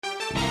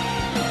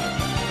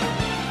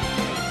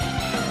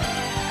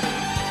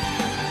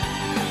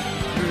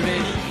れ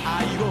に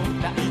愛を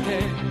抱い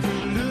て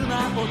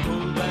車を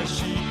飛ば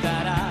し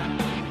たら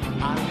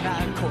あんな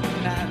こん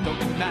など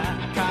んな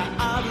カ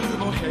ーブ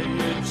も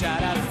へっちゃ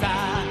ら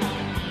さ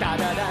ダ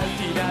ダダデ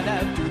ィダ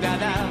ダドゥダ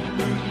ダう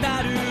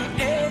なる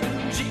エン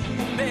ジ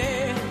ン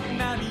で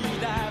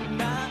涙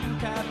なん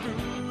かぶ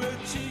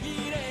ち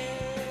ぎれ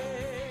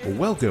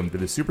Welcome to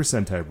the Super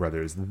Sentai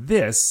Brothers.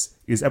 This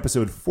is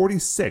episode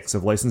 46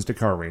 of Licensed to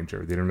Car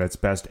Ranger, the internet's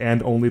best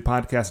and only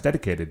podcast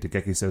dedicated to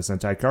Gekiso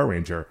Sentai Car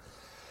Ranger.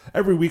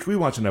 Every week we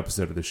watch an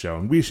episode of the show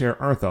and we share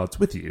our thoughts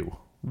with you,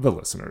 the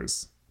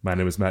listeners. My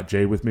name is Matt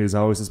J. With me as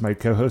always is my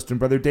co-host and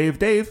brother Dave.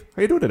 Dave,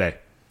 how you doing today?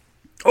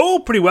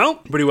 Oh, pretty well.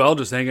 Pretty well.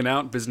 Just hanging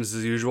out. Business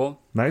as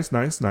usual. Nice.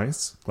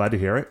 Glad to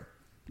hear it.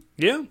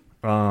 Yeah.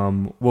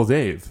 Well,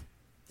 Dave,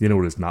 you know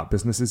what is not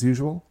business as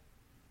usual?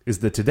 Is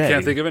that today...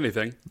 Can't think of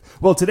anything.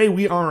 Well, today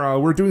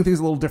we're doing things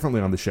a little differently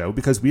on the show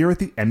because we are at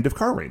the end of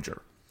Car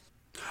Ranger.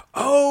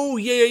 Oh,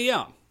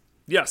 yeah.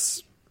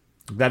 Yes.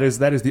 That is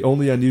the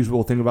only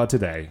unusual thing about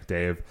today,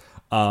 Dave.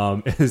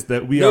 Is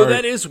that we No, are...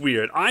 that is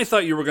weird. I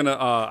thought you were gonna.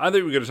 I thought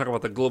you were gonna talk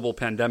about the global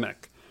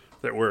pandemic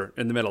that we're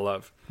in the middle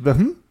of.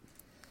 The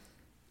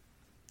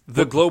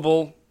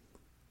global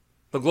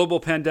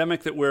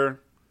pandemic that we're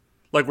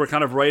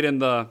kind of right in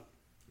the.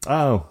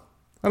 Oh,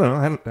 I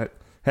don't know.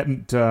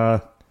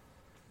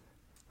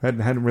 I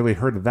hadn't really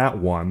heard of that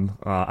one.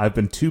 I've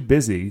been too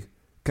busy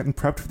getting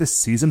prepped for the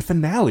season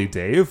finale,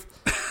 Dave.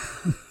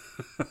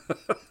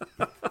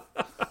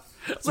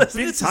 It's a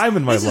big time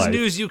in my life. This is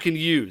news you can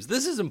use.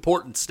 This is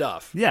important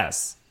stuff.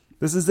 Yes,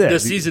 this is it. The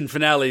season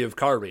finale of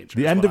Car Ranger.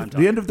 The end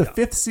of the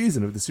fifth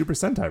season of the Super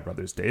Sentai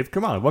Brothers. Dave,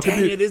 come on.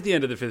 It is the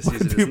end of the fifth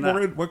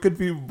season. What could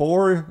be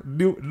more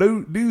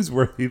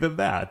newsworthy than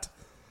that?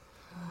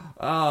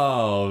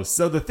 Oh,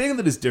 so the thing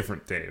that is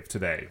different, Dave,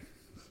 today,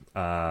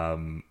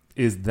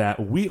 is that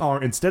we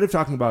are instead of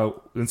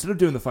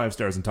doing the 5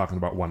 stars and talking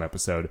about one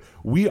episode,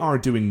 we are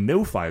doing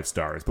no 5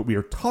 stars, but we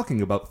are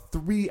talking about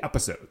 3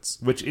 episodes,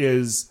 which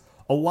is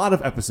a lot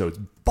of episodes,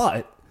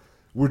 but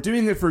we're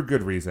doing it for a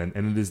good reason,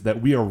 and it is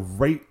that we are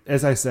right,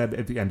 as I said,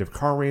 at the end of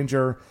Car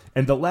Ranger,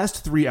 and the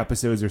last 3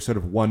 episodes are sort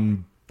of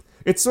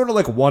it's sort of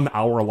like 1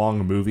 hour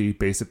long movie,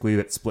 basically,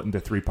 that's split into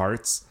 3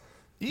 parts.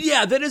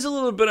 Yeah, that is a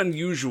little bit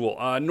unusual.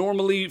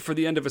 Normally, for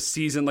the end of a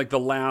season, like the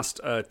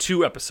last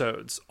 2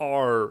 episodes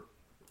are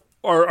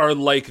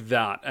like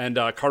that, and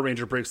Car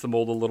Ranger breaks the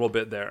mold a little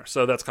bit there.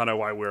 So that's kind of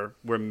why we're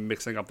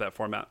mixing up that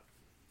format.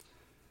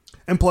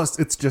 And plus,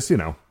 it's just,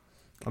 I'm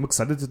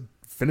excited to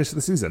finish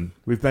the season.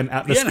 We've been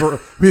at this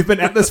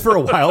for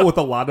a while with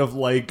a lot of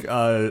like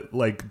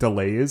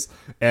delays,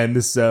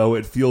 and so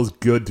it feels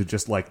good to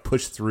just like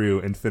push through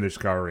and finish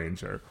Car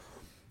Ranger.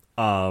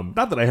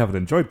 Not that I haven't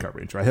enjoyed Car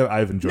Ranger.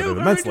 I've enjoyed it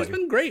immensely. It's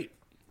been great.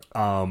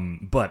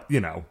 But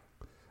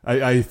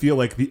I feel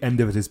like the end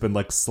of it has been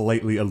like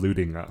slightly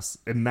eluding us.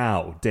 And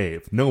now,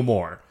 Dave, no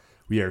more.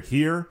 We are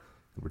here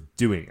and we're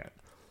doing it.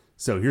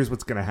 So here's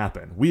what's going to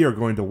happen. We are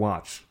going to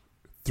watch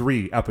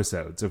 3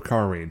 episodes of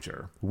Car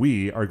Ranger.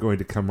 We are going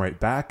to come right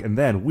back, and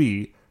then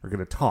we are going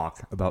to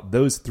talk about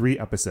those 3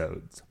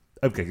 episodes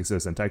of Gekiso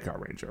Sentai Car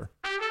Ranger.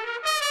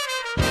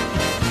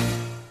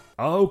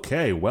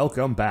 Okay,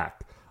 welcome back.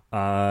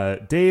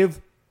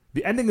 Dave,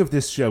 the ending of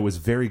this show was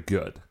very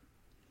good.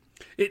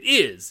 It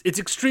is. It's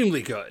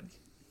extremely good.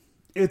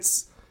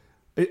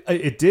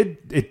 It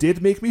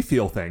did make me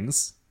feel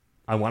things.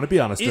 I want to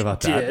be honest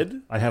about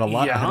that. I had a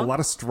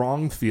lot of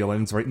strong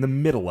feelings right in the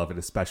middle of it,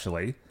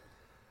 especially.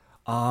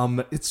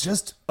 It's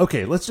just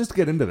okay. Let's just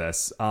get into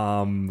this.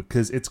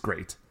 Because it's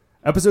great.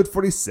 Episode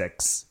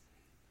 46.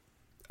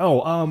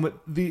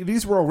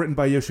 These were all written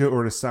by Yoshio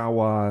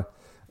Urasawa.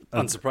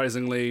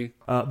 Unsurprisingly,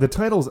 the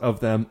titles of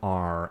them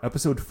are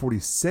Episode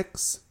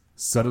 46,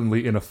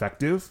 Suddenly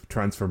Ineffective,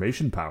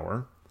 Transformation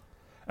Power.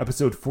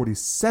 Episode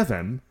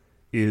 47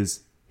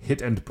 is Hit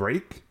and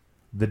Break,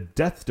 The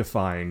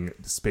Death-Defying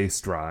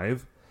Space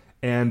Drive,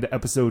 and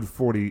episode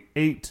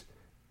 48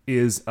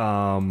 is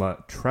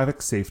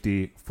Traffic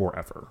Safety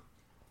Forever.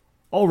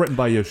 All written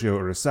by Yoshio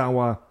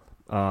Urasawa,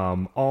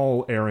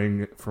 all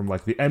airing from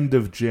like the end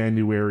of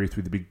January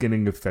through the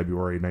beginning of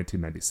February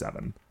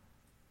 1997.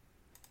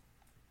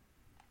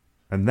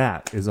 And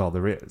that is all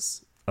there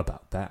is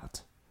about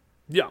that.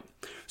 Yeah.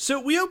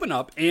 So we open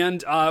up,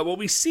 and what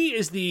we see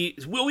is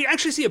we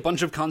actually see a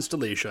bunch of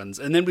constellations,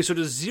 and then we sort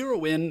of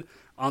zero in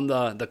on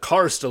the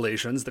car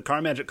stellations, the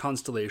car magic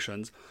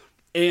constellations,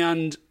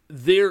 and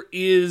there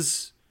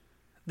is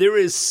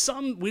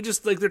some, we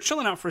just, like, they're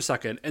chilling out for a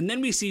second, and then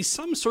we see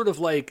some sort of,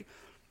 like,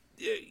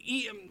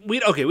 we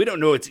don't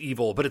know it's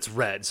evil, but it's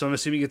red, so I'm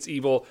assuming it's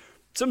evil.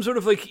 Some sort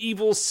of, like,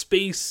 evil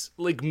space,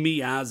 like,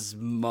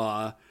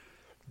 miasma,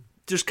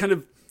 just kind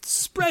of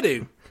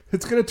spreading.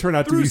 It's going to turn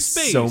out to be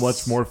space. So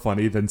much more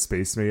funny than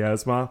Space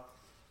Miasma.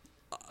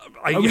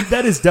 I mean,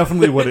 that is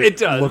definitely what it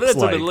does. looks That's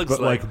like. what it looks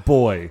but like,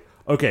 boy.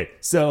 Okay,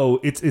 so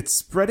it's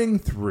spreading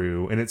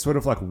through, and it sort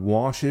of like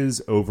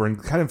washes over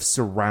and kind of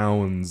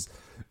surrounds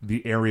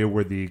the area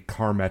where the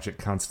car magic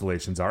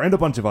constellations are, and a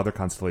bunch of other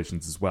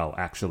constellations as well,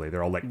 actually.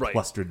 They're all like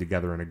clustered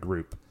together in a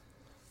group.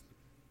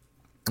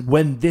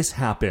 when this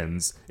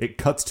happens, it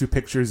cuts to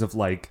pictures of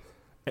like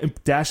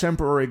Dash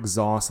Emperor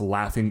Exhaust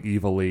laughing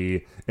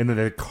evilly, and then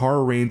the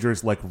Car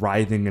Rangers like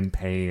writhing in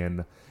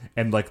pain,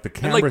 and like the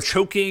camera and, like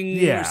choking.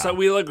 Yeah. So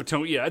we like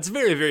yeah, it's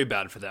very, very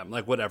bad for them.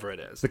 Like whatever it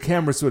is. The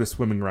camera's sort of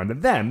swimming around,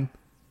 and then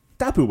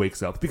Dapu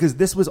wakes up because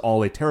this was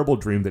all a terrible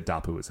dream that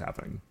Dapu was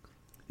having.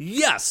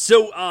 Yes,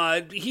 so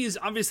he's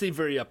obviously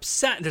very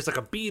upset. There's like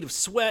a bead of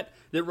sweat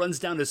that runs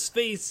down his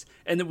face,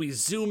 and then we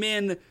zoom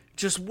in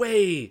just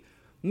way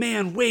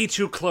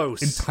too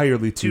close.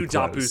 Entirely too to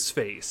close. Dapu's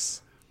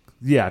face.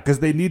 Yeah, because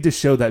they need to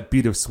show that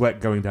bead of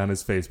sweat going down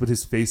his face, but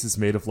his face is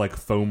made of like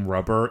foam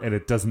rubber, and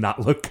it does not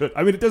look good.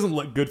 I mean, it doesn't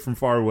look good from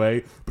far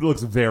away, but it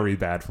looks very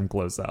bad from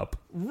close up.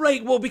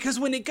 Right, well, because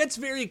when it gets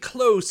very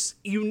close,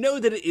 you know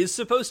that it is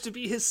supposed to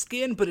be his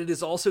skin, but it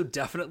is also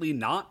definitely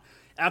not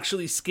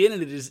actually skin,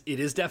 and it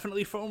is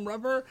definitely foam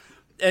rubber.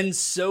 And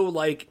so,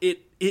 like,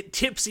 it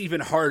tips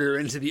even harder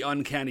into the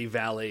uncanny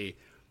valley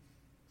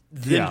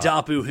than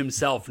Dapu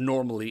himself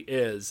normally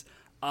is.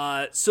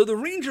 So the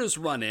Rangers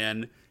run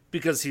in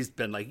because he's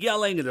been like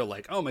yelling, and they're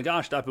like, "Oh my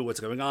gosh, Dapu, what's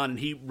going on?" And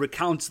he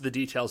recounts the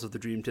details of the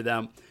dream to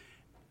them,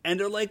 and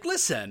they're like,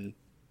 "Listen."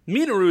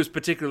 Minoru is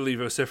particularly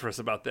vociferous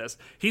about this.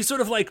 He's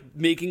sort of like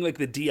making like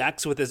the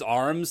DX with his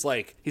arms,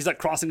 like he's like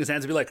crossing his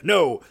hands and be like,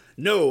 "No,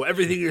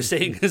 everything you're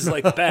saying is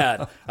like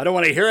bad. I don't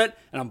want to hear it,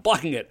 and I'm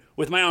blocking it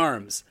with my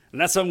arms, and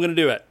that's how I'm going to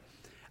do it."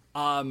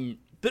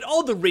 But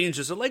all the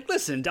Rangers are like,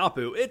 "Listen,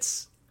 Dapu,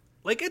 it's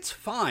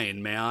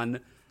fine,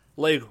 man.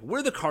 Like,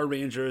 we're the Car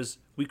Rangers.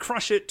 We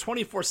crush it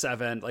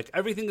 24/7. Like,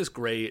 everything is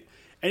great.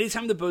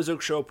 Anytime the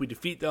Bozoks show up, we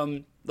defeat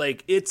them.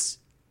 Like, it's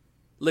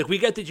like, we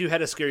get that you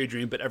had a scary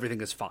dream, but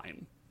everything is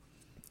fine."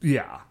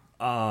 Yeah.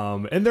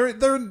 And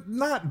they're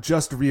not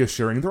just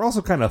reassuring, they're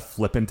also kind of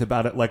flippant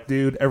about it. Like,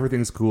 dude,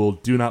 everything's cool.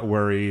 Do not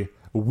worry.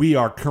 We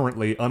are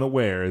currently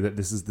unaware that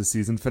this is the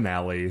season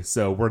finale,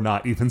 so we're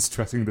not even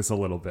stressing this a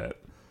little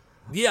bit.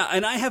 Yeah,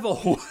 and I have a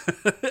whole...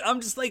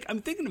 I'm just like,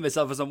 I'm thinking to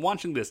myself as I'm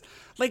watching this,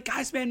 like,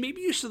 guys, man,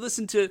 maybe you should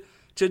listen to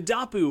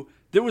Dapu.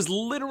 There was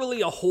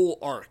literally a whole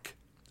arc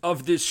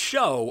of this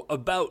show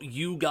about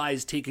you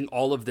guys taking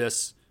all of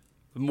this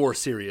more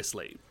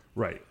seriously.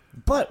 Right.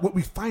 But what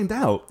we find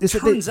out is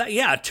that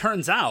it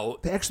turns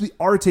out they actually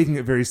are taking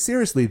it very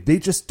seriously. They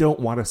just don't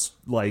want to,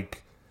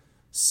 like,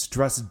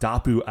 stress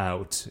Dapu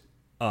out.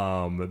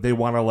 They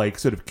want to, like,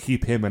 sort of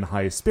keep him in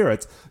high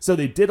spirits. So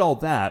they did all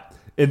that,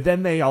 and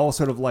then they all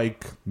sort of,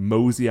 like,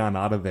 mosey on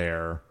out of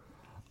there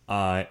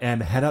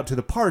and head out to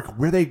the park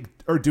where they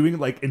are doing,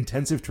 like,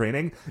 intensive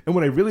training. And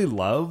what I really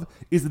love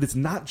is that it's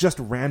not just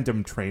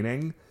random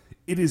training.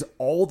 It is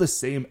all the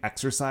same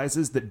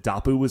exercises that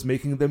Dapu was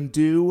making them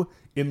do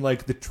in,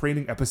 like, the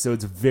training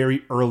episodes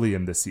very early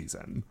in the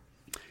season.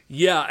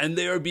 Yeah, and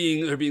they're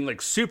being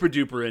like super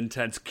duper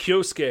intense.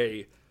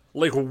 Kyosuke,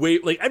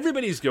 like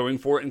everybody's going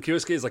for it, and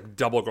Kyosuke is like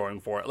double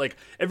going for it. Like,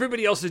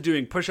 everybody else is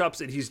doing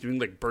push-ups and he's doing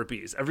like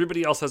burpees.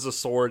 Everybody else has a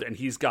sword and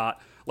he's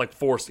got like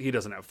he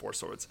doesn't have 4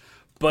 swords.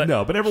 But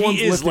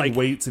everyone's lifting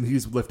weights, and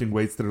he's lifting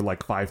weights that are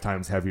like 5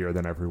 times heavier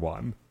than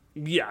everyone.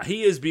 Yeah,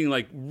 he is being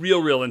like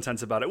real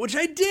intense about it, which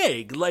I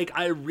dig. Like,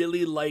 I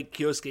really like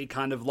Kyosuke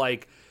kind of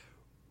like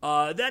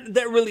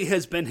that really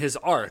has been his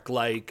arc,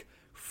 like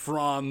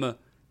from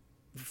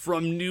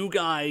new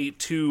guy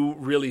to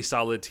really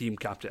solid team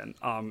captain.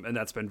 And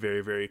that's been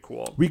very, very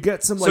cool. We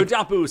get some, like, so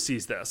Dapu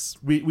sees this.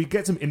 We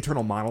get some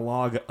internal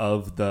monologue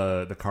of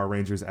the Car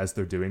Rangers as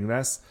they're doing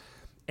this.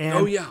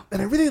 And,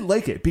 and I really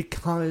like it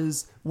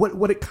because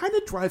what it kind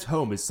of drives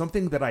home is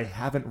something that I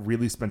haven't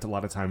really spent a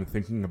lot of time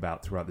thinking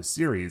about throughout the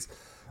series.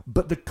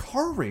 But the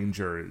Car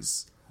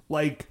Rangers,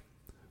 like,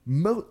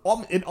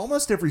 in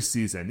almost every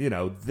season, you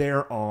know,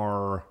 there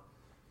are...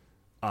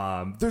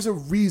 there's a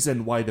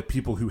reason why the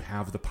people who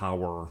have the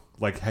power,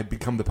 like, had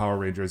become the Power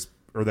Rangers,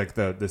 or like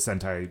the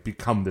Sentai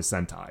become the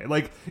Sentai.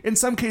 Like, in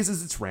some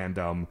cases it's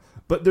random,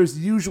 but there's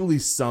usually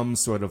some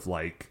sort of,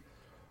 like,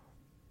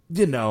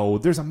 you know,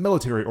 there's a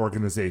military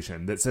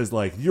organization that says,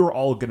 like, you're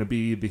all going to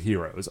be the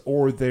heroes,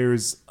 or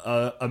there's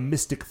a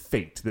mystic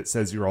fate that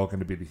says you're all going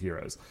to be the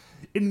heroes.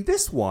 In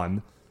this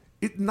one,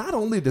 it not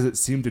only does it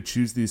seem to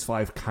choose these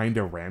 5 kind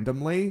of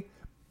randomly,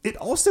 it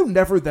also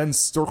never then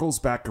circles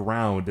back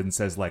around and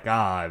says, like,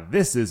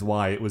 this is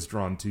why it was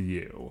drawn to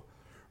you,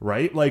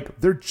 right? Like,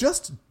 they're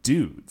just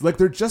dudes. Like,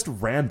 they're just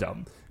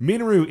random.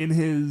 Minoru, in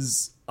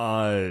his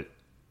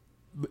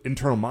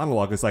internal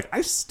monologue, is like,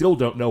 I still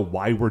don't know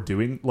why we're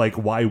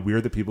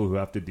the people who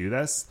have to do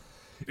this.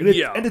 And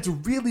it's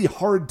really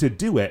hard to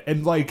do it.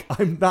 And, like,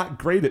 I'm not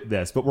great at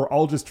this, but we're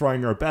all just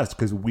trying our best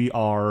because we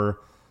are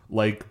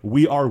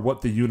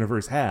what the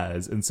universe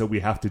has, and so we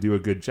have to do a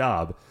good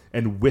job.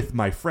 And with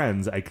my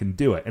friends, I can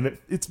do it. And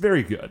it's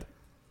very good.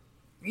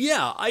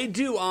 Yeah, I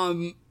do.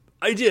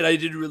 I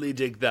did really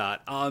dig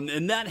that.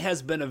 And that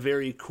has been a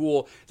very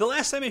cool... The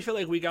last time I feel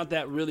like we got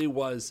that really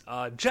was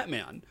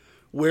Jetman,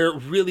 where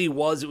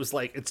it was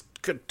like, it's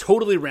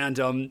totally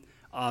random,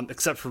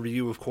 except for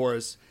Ryu, of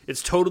course.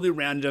 It's totally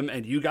random,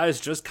 and you guys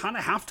just kind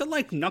of have to,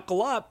 like,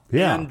 knuckle up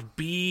and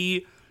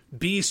be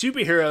be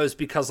superheroes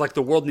because like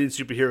the world needs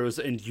superheroes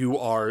and you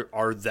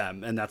are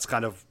them, and that's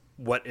kind of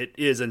what it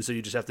is, and so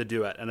you just have to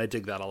do it, and I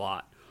dig that a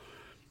lot.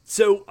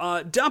 So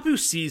Dapu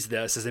sees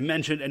this, as I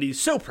mentioned, and he's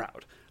so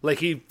proud. Like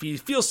he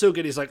feels so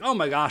good. He's like, oh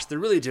my gosh, they're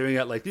really doing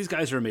it. Like these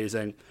guys are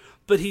amazing.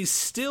 But he's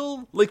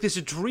still like this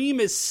dream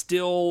is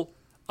still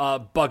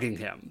bugging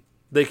him.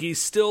 Like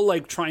he's still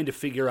like trying to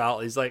figure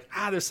out. He's like,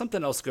 there's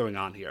something else going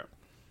on here.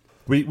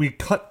 We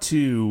cut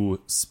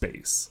to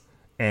space,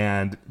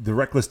 and the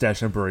Reckless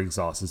Dash Emperor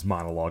Exhaust is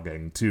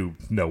monologuing to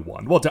no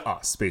one. Well, to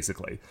us,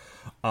 basically.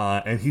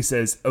 And he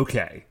says,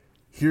 okay,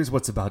 here's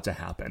what's about to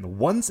happen.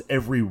 Once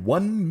every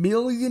 1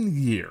 million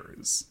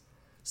years,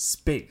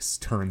 space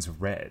turns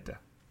red.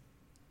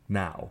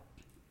 Now,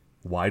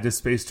 why does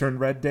space turn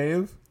red,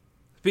 Dave?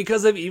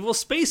 Because of evil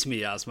space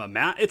miasma,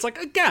 Matt. It's like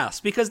a gas,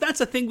 because that's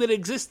a thing that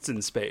exists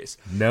in space.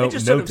 No, it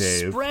just no, sort of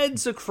Dave.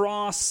 spreads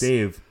across,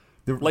 Dave,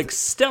 like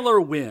stellar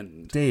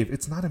wind. Dave,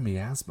 it's not a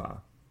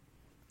miasma.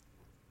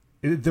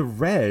 The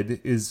red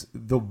is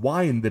the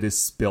wine that is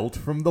spilt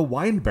from the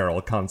wine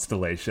barrel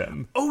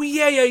constellation. Oh,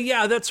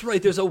 yeah, that's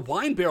right. There's a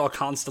wine barrel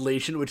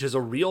constellation, which is a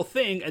real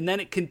thing, and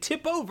then it can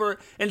tip over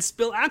and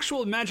spill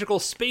actual magical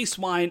space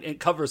wine and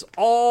covers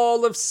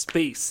all of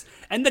space.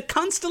 And the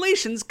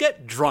constellations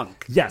get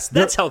drunk. Yes.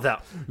 That's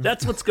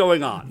what's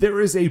going on.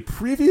 There is a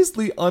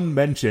previously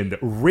unmentioned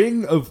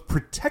ring of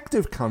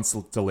protective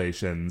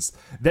constellations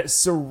that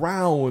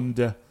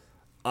surround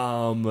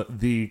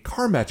the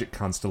car magic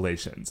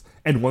constellations,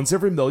 and once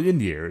every million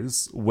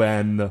years,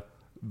 when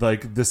the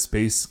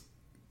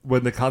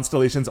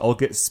constellations all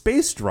get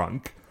space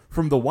drunk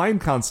from the wine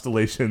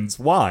constellation's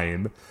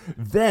wine,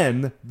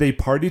 then the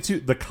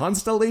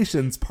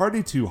constellations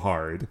party too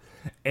hard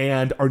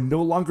and are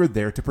no longer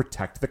there to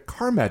protect the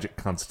car magic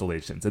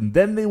constellations, and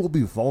then they will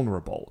be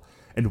vulnerable.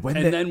 And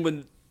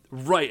when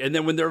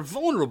they're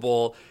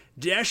vulnerable,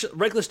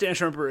 Reckless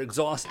Dash Emperor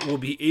Exhaust will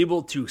be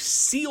able to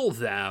seal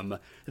them,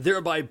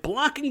 thereby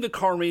blocking the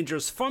Car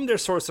Rangers from their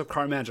source of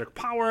car magic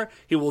power.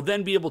 He will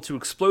then be able to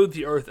explode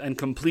the Earth and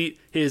complete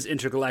his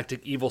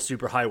intergalactic evil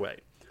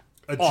superhighway.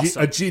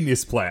 A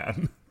genius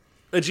plan.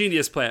 A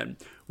genius plan.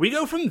 We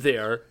go from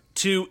there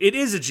to, it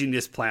is a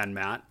genius plan,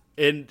 Matt,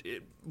 and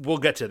we'll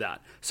get to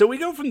that. So we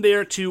go from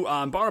there to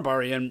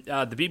Barbarian,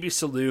 the BB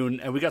Saloon,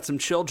 and we got some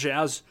chill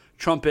jazz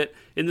trumpet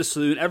in the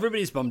saloon.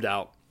 Everybody's bummed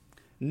out.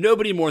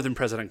 Nobody more than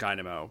President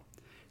Dynamo.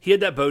 He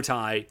had that bow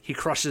tie. He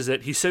crushes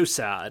it. He's so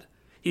sad.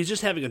 He's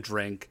just having a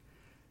drink.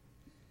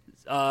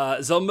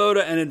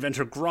 Zelmoda and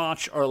Inventor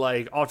Grotch are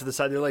like off to the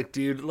side. They're like,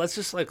 dude, let's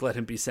just like let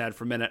him be sad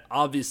for a minute.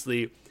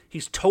 Obviously,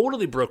 he's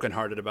totally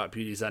brokenhearted about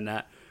Beauty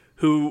Zennet,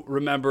 who,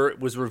 remember,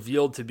 was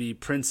revealed to be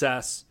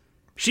Princess.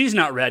 She's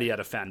not ready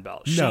at a fan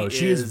belt.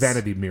 She is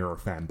Vanity Mirror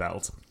fan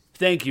belt.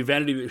 Thank you,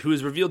 Vanity, who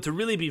is revealed to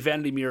really be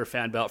Vanity Mirror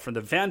fan belt from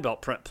the Van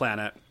Belt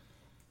planet.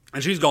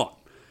 And she's gone.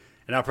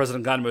 And now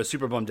President Dynamo is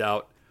super bummed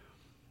out.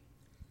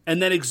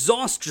 And then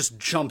Exhaust just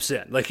jumps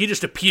in. Like, he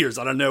just appears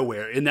out of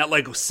nowhere in that,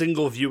 like,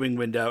 single viewing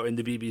window in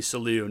the BB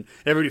Saloon.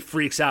 Everybody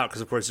freaks out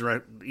because, of course,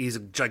 he's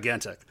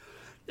gigantic.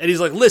 And he's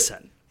like,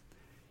 listen,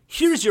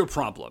 here's your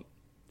problem.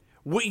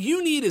 What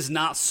you need is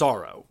not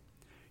sorrow.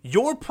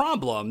 Your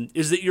problem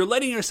is that you're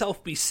letting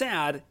yourself be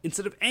sad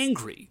instead of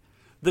angry.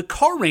 The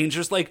Car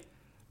Rangers, like,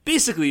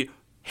 basically,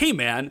 hey,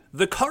 man,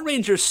 the Car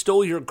Rangers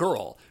stole your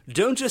girl.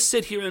 Don't just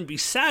sit here and be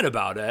sad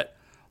about it.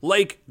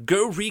 Like,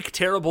 go wreak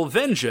terrible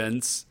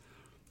vengeance.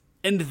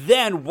 And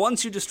then,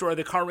 once you destroy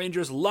the Car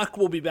Rangers, luck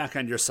will be back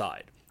on your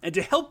side. And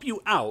to help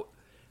you out,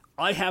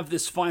 I have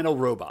this final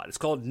robot. It's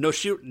called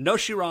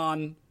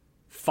Noshiran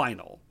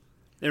Final.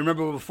 And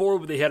remember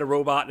before they had a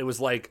robot and it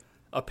was like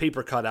a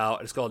paper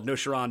cutout. It's called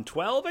Noshiran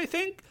 12, I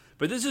think.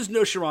 But this is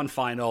Noshiran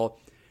Final.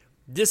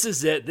 This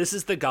is it. This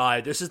is the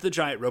guy. This is the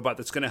giant robot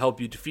that's going to help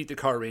you defeat the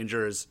Car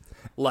Rangers.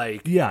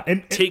 Like,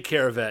 and take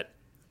care of it.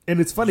 And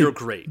it's funny. You're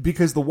great.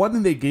 Because the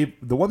one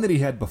that he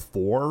had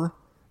before,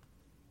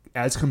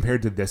 as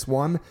compared to this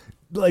one,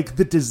 like,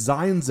 the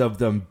designs of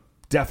them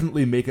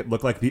definitely make it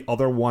look like the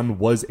other one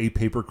was a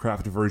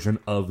papercraft version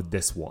of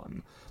this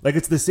one. Like,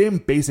 it's the same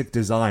basic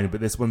design,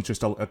 but this one's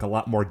just a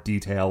lot more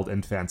detailed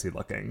and fancy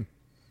looking.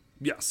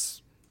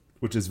 Yes.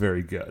 Which is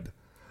very good.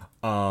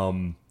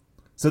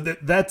 So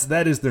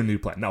that is their new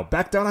plan. Now,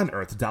 back down on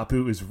Earth,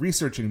 Dapu is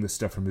researching this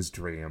stuff from his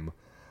dream.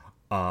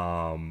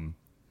 Sort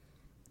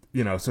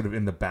of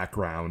in the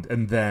background.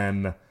 And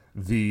then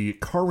the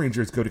Car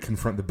Rangers go to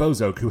confront the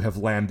Bozok, who have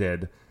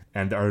landed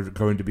and are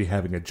going to be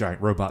having a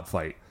giant robot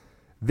fight.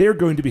 They're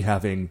going to be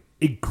having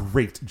a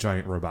great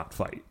giant robot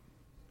fight.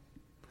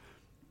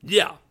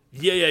 Yeah.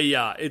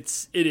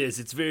 It is.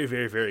 It's very,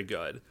 very, very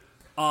good.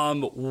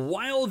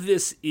 While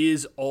this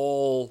is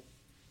all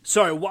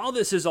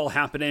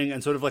happening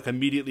and sort of like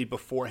immediately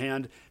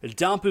beforehand,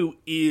 Dapu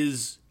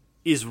is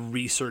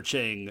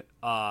researching.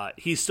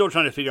 He's still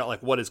trying to figure out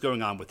like what is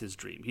going on with his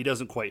dream. He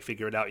doesn't quite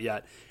figure it out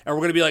yet, and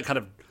we're going to be like kind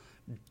of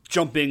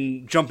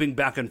jumping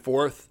back and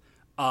forth.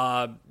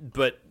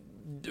 But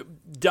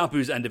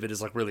Dapu's end of it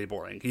is like really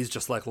boring. He's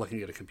just like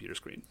looking at a computer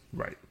screen.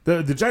 Right.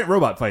 The giant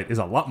robot fight is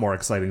a lot more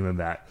exciting than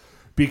that,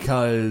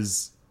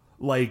 because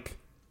like,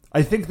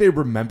 I think they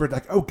remembered,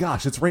 like, oh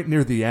gosh, it's right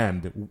near the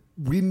end.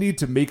 We need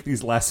to make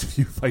these last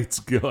few fights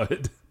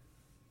good.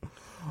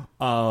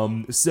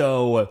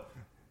 So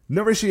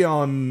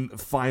Norishion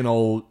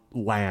Final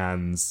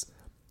lands.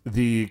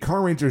 The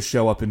Car Rangers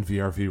show up in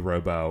VRV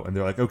Robo, and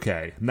they're like,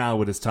 okay,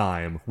 now it is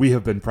time. We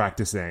have been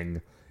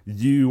practicing.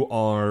 You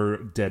are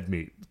dead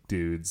meat,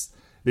 dudes.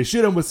 They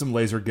shoot him with some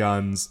laser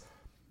guns.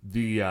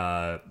 The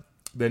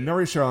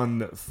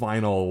Norishion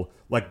Final,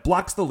 like,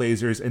 blocks the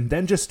lasers and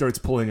then just starts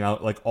pulling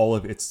out, like, all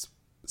of its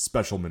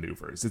special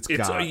maneuvers.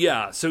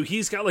 Yeah, so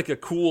he's got, like, a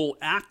cool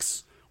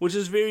axe, which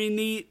is very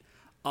neat.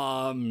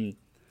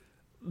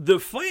 The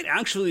fight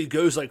actually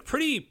goes, like,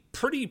 pretty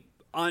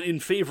in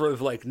favor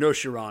of, like,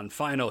 Norishion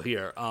Final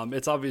here.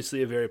 It's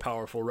obviously a very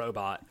powerful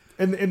robot.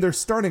 And they're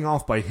starting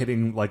off by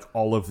hitting, like,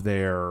 all of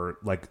their,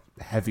 like,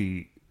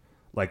 heavy,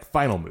 like,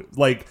 final moves.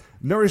 Like,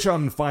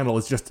 Norishion Final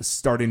is just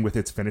starting with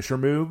its finisher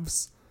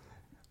moves,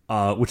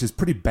 which is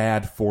pretty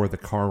bad for the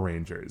Car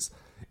Rangers.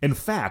 In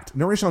fact,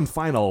 Norishion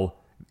Final,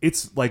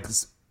 its, like,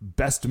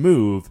 best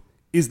move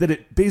is that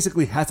it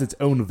basically has its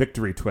own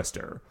victory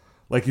twister.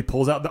 Like, he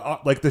pulls out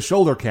the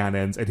shoulder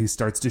cannons and he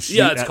starts to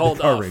shoot at the Car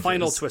Rangers. Called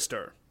Final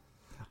Twister.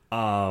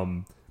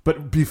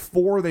 But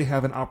before they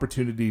have an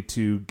opportunity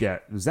to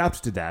get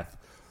zapped to death,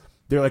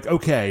 they're like,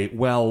 okay,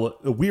 well,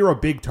 we're a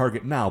big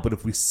target now, but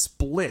if we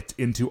split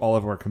into all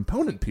of our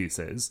component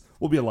pieces,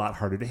 we'll be a lot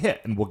harder to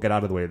hit, and we'll get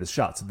out of the way of the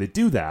shot. So they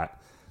do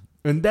that,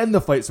 and then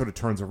the fight sort of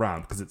turns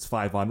around, because it's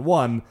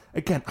 5-on-1.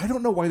 Again, I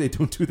don't know why they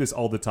don't do this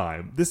all the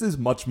time. This is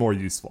much more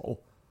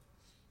useful.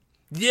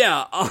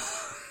 Yeah.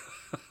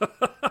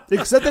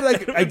 Except that,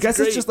 like, I guess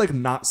it's just, like,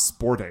 not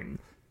sporting.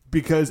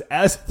 Because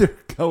as they're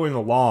going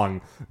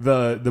along,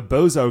 the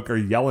Bozok are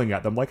yelling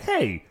at them like,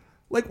 hey,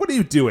 like, what are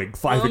you doing?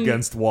 5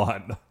 against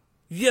 1.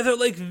 Yeah, they're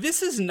like,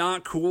 this is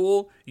not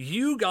cool.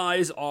 You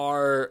guys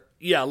are,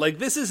 like,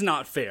 this is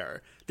not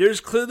fair. There's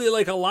clearly,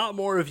 like, a lot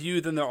more of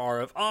you than there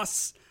are of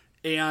us,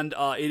 and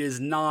it is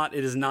not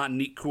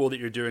neat cool that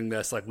you're doing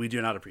this. Like, we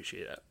do not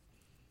appreciate it.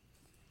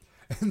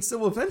 And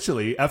so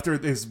eventually, after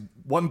this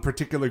one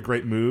particular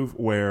great move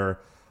where,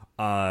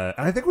 and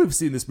I think we've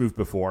seen this move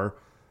before,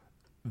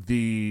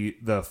 the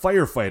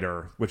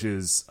firefighter, which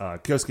is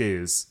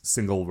Kyosuke's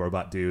single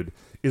robot dude,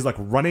 is, like,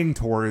 running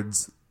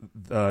towards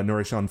the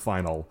Norishion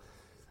Final.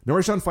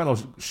 Norishion Final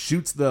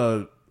shoots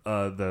the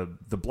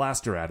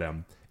blaster at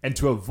him, and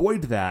to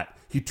avoid that,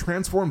 he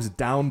transforms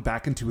down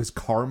back into his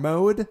car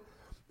mode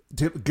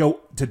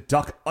to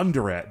duck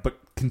under it, but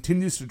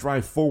continues to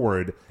drive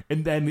forward,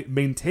 and then,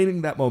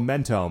 maintaining that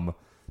momentum,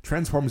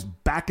 transforms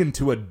back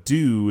into a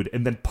dude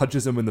and then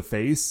punches him in the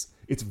face.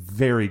 It's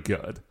very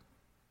good.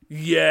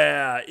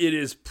 Yeah, it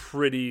is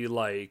pretty,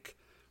 like,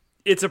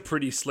 it's a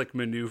pretty slick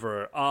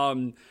maneuver.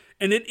 And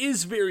it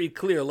is very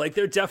clear, like,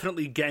 they're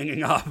definitely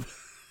ganging up.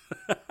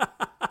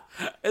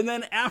 And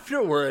then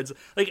afterwards,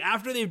 like,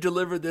 after they've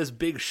delivered this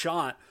big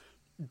shot,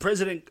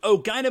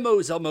 Dynamo,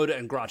 Zelmoda,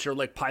 and Grotch are,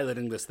 like,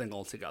 piloting this thing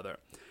all together.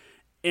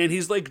 And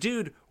he's like,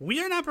 dude,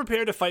 we are not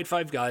prepared to fight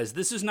 5 guys.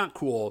 This is not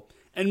cool.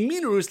 And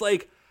Minoru's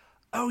like,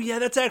 oh yeah,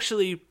 that's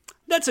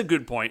a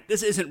good point.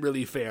 This isn't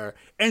really fair.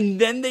 And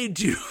then they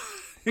do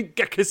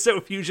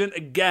Gekuso Fusion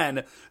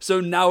again.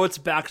 So now it's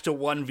back to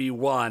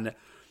 1v1.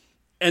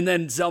 And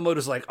then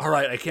Zelmoda's like, all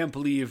right, I can't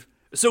believe.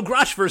 So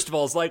Grotch, first of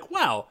all, is like,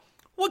 wow,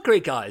 what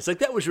great guys. Like,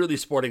 that was really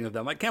sporting of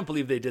them. I can't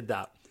believe they did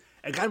that.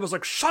 And Dynamo's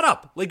like, shut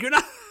up. Like, you're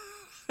not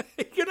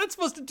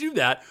supposed to do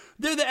that.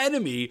 They're the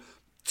enemy.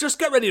 Just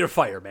get ready to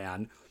fire,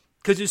 man.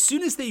 Because as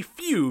soon as they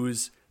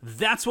fuse,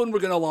 that's when we're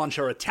going to launch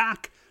our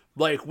attack.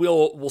 Like,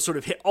 we'll sort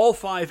of hit all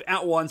 5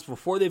 at once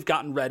before they've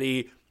gotten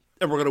ready,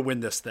 and we're going to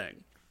win this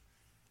thing.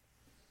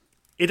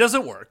 It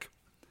doesn't work.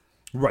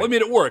 Right. Well, I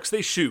mean, it works.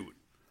 They shoot.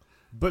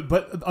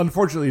 But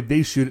unfortunately,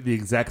 they shoot at the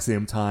exact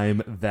same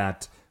time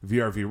that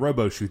VRV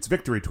Robo shoots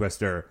Victory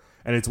Twister,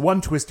 and it's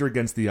one twister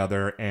against the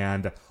other,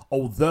 and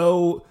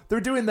although they're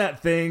doing that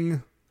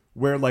thing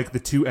where, like, the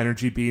 2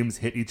 energy beams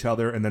hit each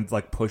other and then,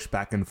 like, push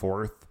back and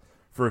forth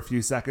for a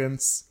few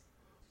seconds,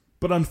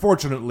 but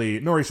unfortunately,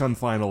 Norishion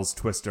Final's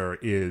twister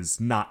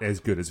is not as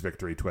good as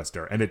Victory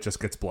Twister, and it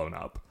just gets blown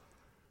up.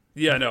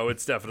 Yeah, no,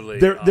 it's definitely...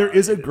 There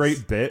is a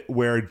great bit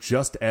where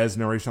just as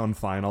Norishion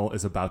Final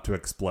is about to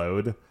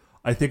explode,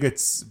 I think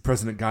it's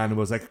President Guinan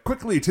was like,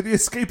 quickly, to the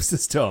escape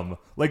system!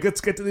 Like, let's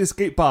get to the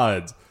escape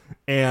pods!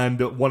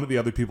 And one of the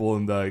other people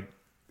in the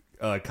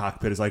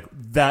cockpit is like,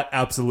 that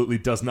absolutely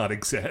does not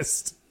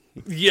exist.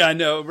 Yeah,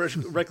 no,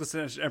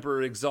 Reckless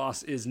Emperor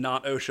Exhaust is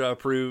not OSHA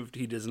approved.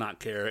 He does not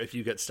care if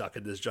you get stuck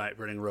in this giant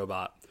burning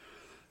robot.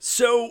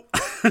 So,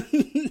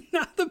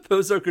 now the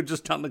Bozok are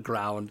just on the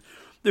ground.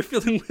 They're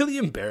feeling really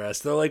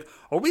embarrassed. They're like,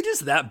 are we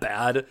just that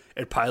bad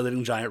at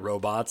piloting giant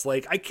robots?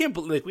 Like, I can't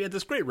believe, like, we had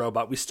this great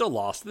robot. We still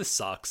lost. This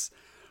sucks.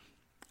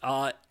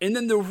 And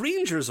then the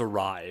Rangers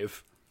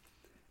arrive,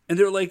 and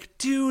they're like,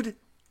 dude,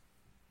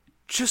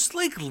 just,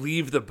 like,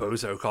 leave the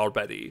Bozok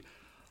already.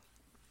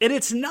 And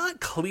it's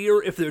not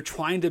clear if they're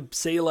trying to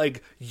say,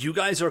 like, you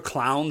guys are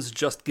clowns,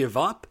 just give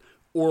up,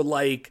 or,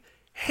 like,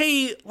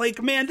 hey,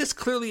 like, man, this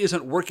clearly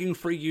isn't working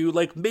for you.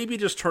 Like, maybe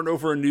just turn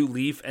over a new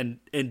leaf and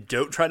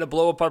don't try to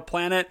blow up our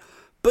planet.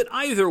 But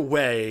either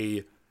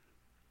way,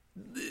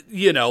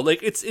 you know,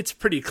 like, it's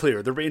pretty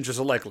clear. The Rangers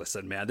are like,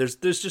 listen, man, there's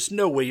just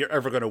no way you're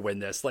ever going to win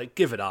this. Like,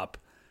 give it up.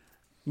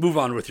 Move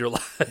on with your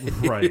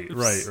life.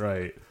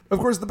 Right. Of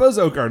course, the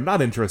Bozoak are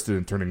not interested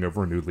in turning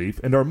over a new leaf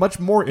and are much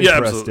more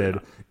interested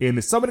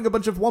in summoning a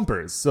bunch of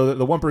Wumpers so that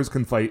the Wumpers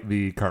can fight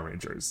the Car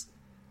Rangers.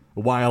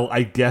 While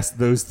I guess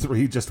those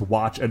three just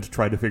watch and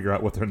try to figure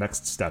out what their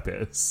next step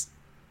is.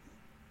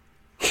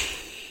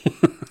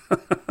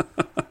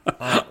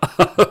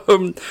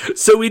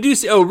 So we do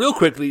see, real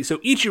quickly, so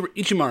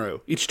Ichitaru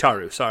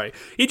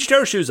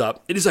shows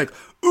up, and he's like,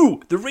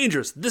 ooh, the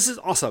Rangers, this is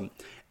awesome.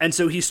 And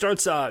so he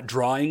starts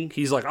drawing.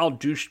 He's like, I'll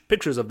do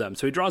pictures of them.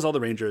 So he draws all the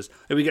Rangers,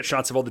 and we get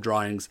shots of all the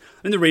drawings.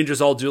 And the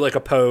Rangers all do like a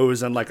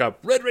pose and like a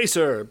red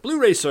racer,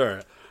 blue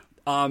racer.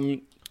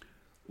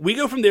 We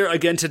go from there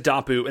again to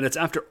Dapu, and it's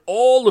after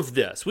all of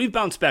this. We've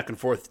bounced back and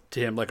forth to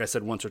him, like I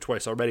said, once or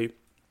twice already.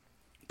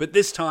 But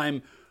this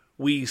time,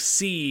 we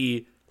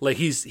see, like,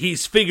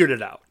 he's figured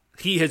it out.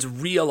 He has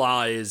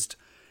realized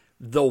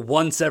the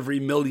once every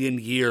million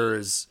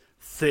years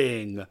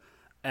thing.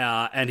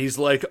 And he's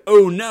like,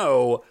 oh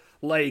no.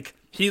 Like,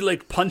 he,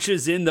 like,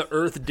 punches in the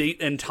Earth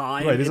date and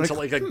time into,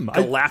 like a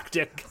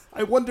galactic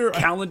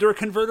calendar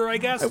converter, I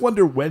guess. I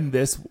wonder when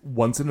this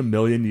once in a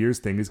million years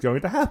thing is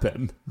going to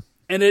happen.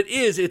 And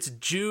it's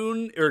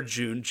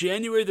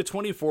January the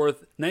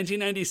 24th,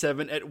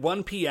 1997 at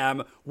 1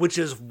 p.m., which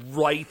is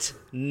right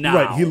now.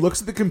 Right, he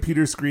looks at the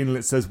computer screen and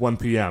it says 1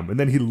 p.m., and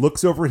then he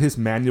looks over his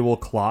manual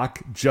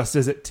clock just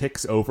as it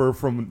ticks over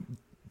from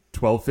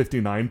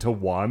 12:59 to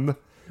 1,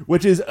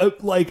 which is a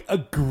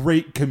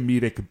great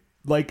comedic,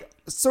 like,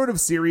 sort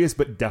of serious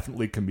but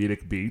definitely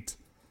comedic beat.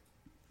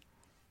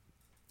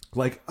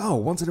 Like, oh,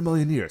 once in a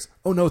million years.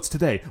 Oh no, it's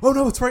today. Oh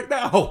no, it's right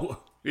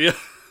now. Yeah.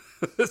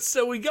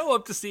 So we go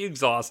up to see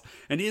Exhaust,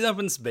 and he's up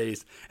in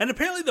space. And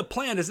apparently the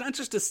plan is not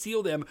just to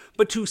seal them,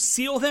 but to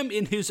seal them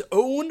in his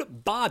own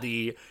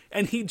body.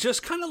 And he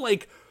just kind of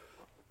like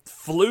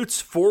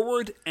floats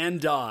forward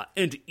and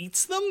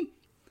eats them,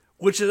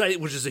 which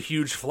is a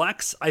huge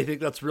flex. I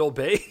think that's real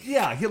big.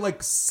 Yeah, he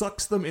like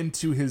sucks them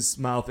into his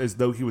mouth as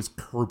though he was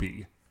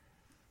Kirby.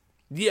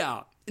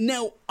 Yeah.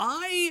 Now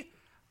I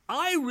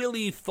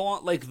really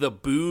thought like the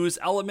booze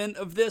element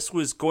of this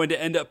was going to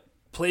end up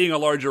playing a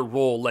larger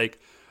role. Like,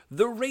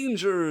 the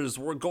Rangers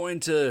were going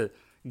to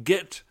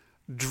get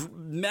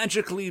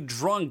magically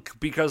drunk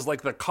because,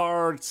 like, the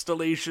car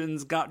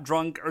installations got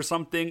drunk or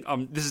something.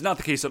 This is not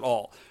the case at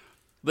all.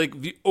 Like,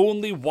 the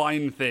only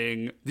wine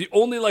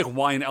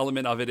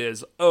element of it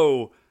is,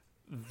 oh,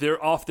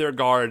 they're off their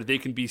guard, they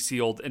can be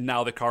sealed, and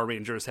now the Car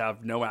Rangers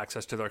have no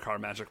access to their car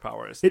magic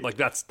powers.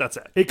 That's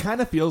it. It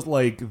kind of feels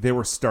like they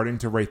were starting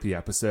to write the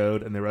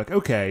episode, and they were like,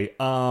 okay,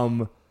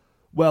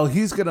 well,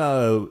 he's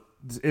gonna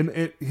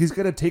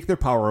take their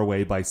power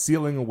away by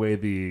sealing away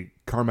the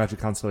car magic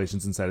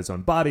constellations inside his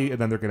own body,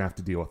 and then they're gonna have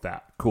to deal with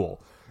that. Cool.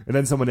 And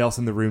then someone else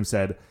in the room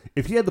said,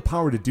 if he had the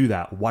power to do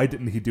that, why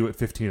didn't he do it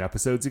 15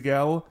 episodes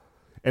ago?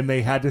 And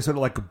they had to sort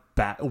of like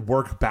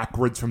work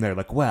backwards from there.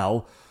 Like,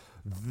 well,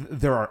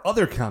 there are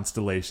other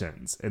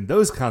constellations, and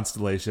those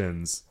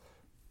constellations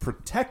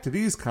protect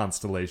these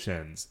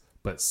constellations,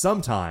 but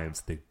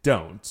sometimes they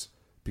don't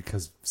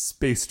because of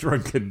space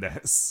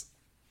drunkenness.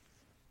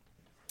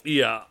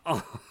 Yeah.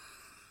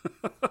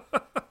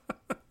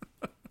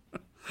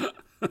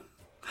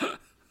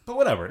 But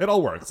whatever, it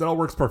all works. It all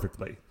works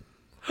perfectly.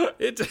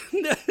 It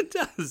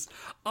does.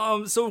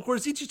 So of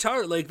course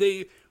Ichitaru, like,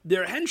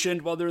 they're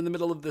henshined while they're in the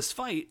middle of this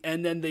fight,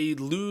 and then they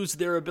lose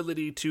their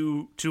ability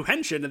to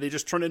henshin, and they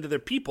just turn into their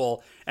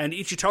people. And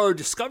Ichitaru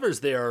discovers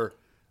their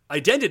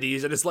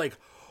identities, and it's like,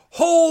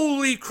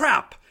 holy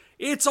crap!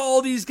 It's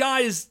all these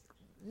guys,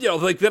 you know,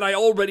 like, that I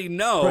already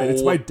know. Right,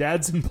 it's my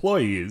dad's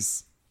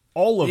employees,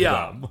 all of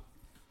them.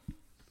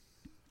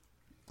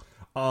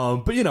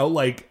 But, you know,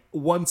 like,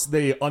 once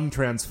they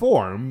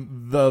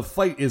untransform, the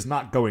fight is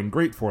not going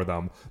great for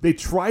them. They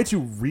try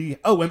to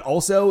and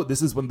also,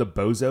 this is when the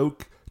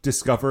Bozoak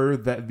discover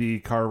that the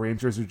Car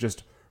Rangers are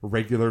just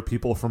regular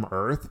people from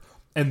Earth,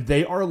 and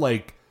they are,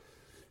 like,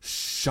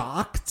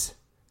 shocked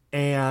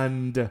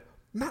and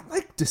not,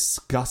 like,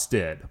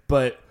 disgusted,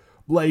 but,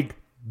 like,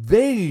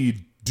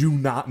 they do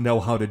not know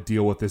how to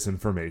deal with this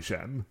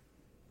information.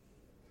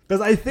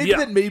 Because I think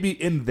that maybe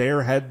in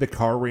their head, the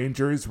Car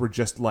Rangers were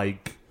just,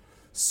 like,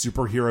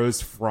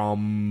 superheroes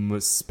from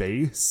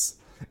space,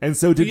 and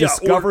so to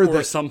discover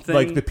that something,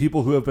 like, the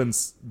people who have been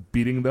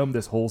beating them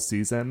this whole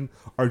season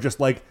are just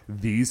like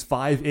these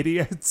 5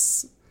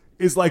 idiots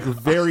is, like,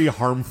 very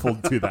harmful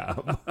to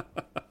them.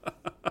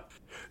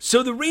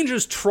 So the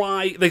Rangers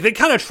try, like, they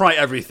kind of try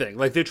everything.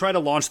 Like, they try to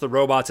launch the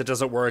robots, it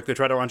doesn't work. They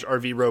try to launch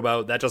RV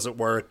Robo, that doesn't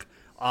work.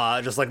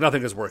 Just, like,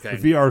 nothing is working.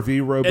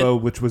 VRV Robo,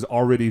 which was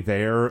already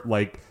there,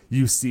 like,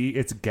 you see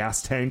its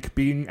gas tank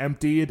being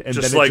emptied, and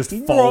then it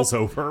just falls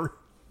over.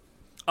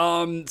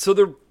 So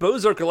the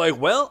Bozoak are like,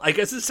 well, I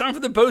guess it's time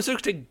for the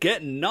Bozoak to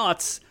get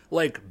nuts.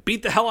 like,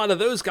 beat the hell out of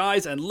those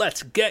guys and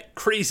let's get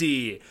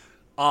crazy.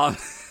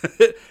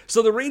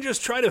 So the Rangers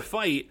try to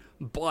fight,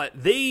 but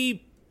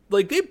they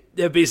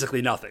have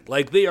basically nothing.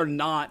 Like, they are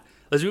not,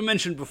 as we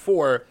mentioned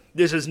before,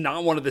 this is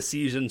not one of the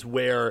seasons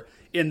where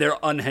in their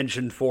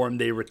unhinged form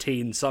they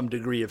retain some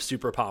degree of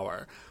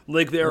superpower.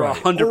 Like, they're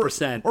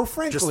 100% or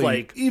frankly, just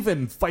like,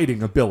 even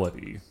fighting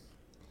ability.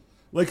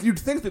 Like, you'd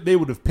think that they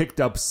would have picked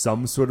up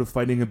some sort of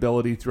fighting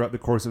ability throughout the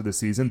course of the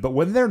season, but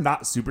when they're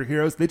not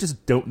superheroes, they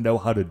just don't know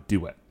how to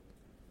do it.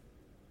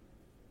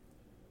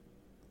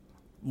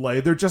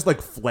 Like, they're just,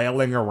 like,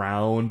 flailing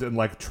around and,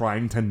 like,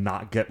 trying to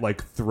not get,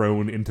 like,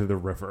 thrown into the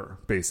river,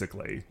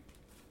 basically.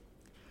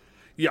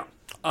 yeah.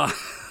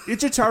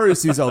 Ichitaro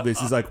sees all this.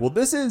 He's like, well,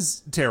 this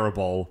is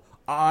terrible.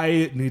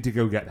 I need to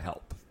go get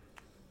help.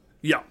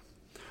 Yeah.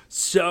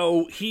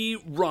 So he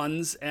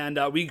runs, and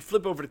we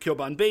flip over to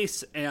Kyoban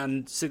base,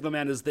 and Sigma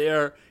Man is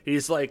there.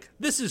 He's like,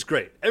 this is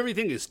great.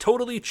 Everything is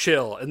totally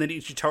chill. And then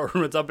Ichitaro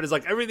runs up and is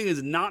like, everything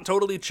is not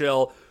totally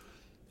chill.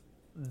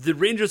 The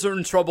Rangers are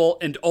in trouble,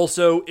 and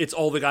also it's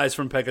all the guys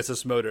from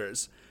Pegasus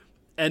Motors.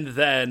 And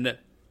then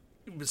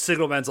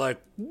Signal Man's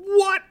like,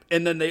 what?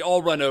 And then they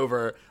all run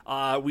over.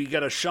 We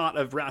get a shot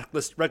of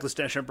Reckless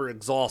Dash Emperor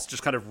Exhaust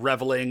just kind of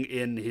reveling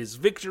in his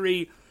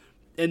victory.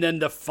 And then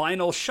the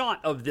final shot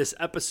of this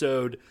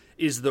episode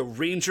is the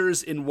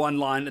Rangers in one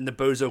line and the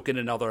Bozook in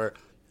another,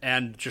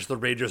 and just the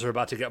Rangers are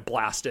about to get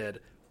blasted.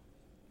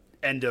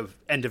 End of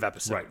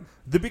episode. Right.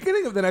 The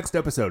beginning of the next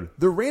episode,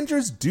 the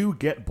Rangers do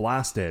get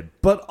blasted,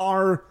 but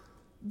are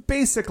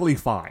basically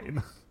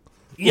fine.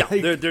 Yeah,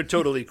 they're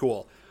totally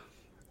cool.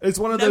 It's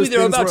one of those I mean,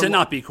 they're things about where, to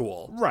not be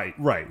cool.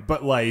 Right.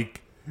 But,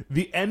 like,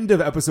 the end of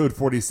episode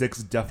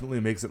 46 definitely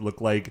makes it look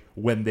like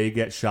when they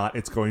get shot,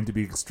 it's going to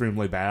be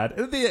extremely bad.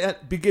 At the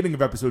beginning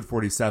of episode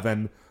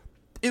 47,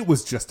 it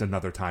was just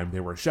another time they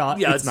were shot.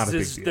 Yeah, it's not a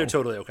big deal. They're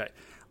totally okay.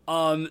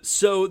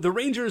 So the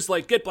Rangers,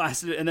 like, get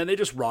blasted, and then they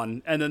just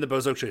run, and then the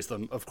Bozook chase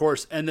them, of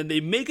course, and then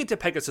they make it to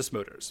Pegasus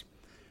Motors.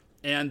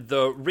 And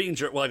the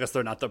Ranger, well, I guess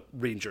they're not the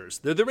Rangers.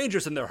 They're the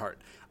Rangers in their heart.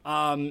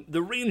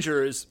 The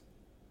Rangers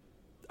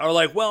are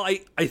like, well,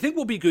 I think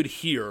we'll be good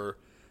here.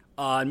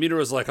 And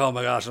Minoru's like, oh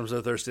my gosh, I'm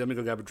so thirsty. Let me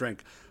go grab a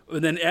drink.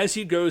 And then as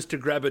he goes to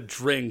grab a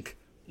drink,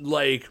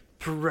 like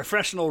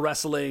professional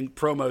wrestling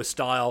promo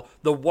style,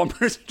 the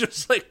Wumpers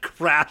just like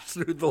crash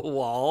through the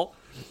wall.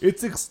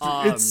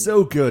 It's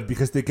so good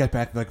because they get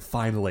back like,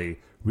 finally,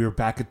 we're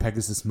back at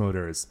Pegasus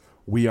Motors.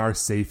 We are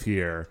safe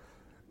here.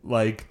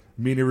 Like,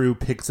 Minoru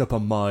picks up a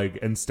mug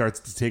and starts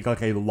to take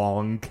like a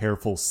long,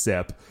 careful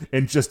sip,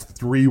 and just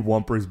 3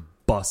 Wumpers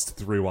bust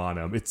through on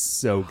him. It's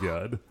so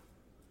good.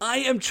 I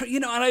am,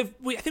 and I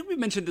think we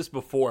mentioned this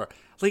before.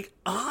 Like,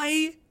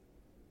 I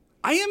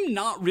am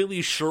not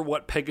really sure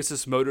what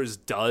Pegasus Motors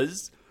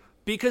does,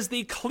 because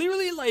they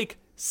clearly like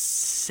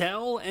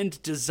sell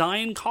and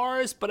design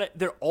cars, but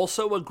they're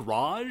also a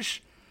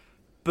garage,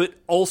 but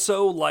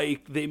also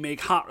like they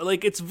make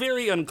like it's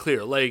very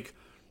unclear. Like,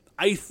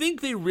 I think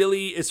they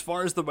really, as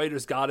far as the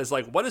writers got, is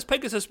like, what does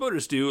Pegasus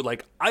Motors do?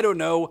 Like, I don't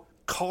know,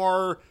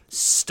 car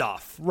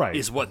stuff, right,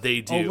 is what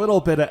they do. A little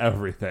bit of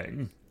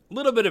everything.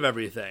 Little bit of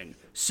everything.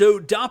 So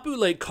Dapu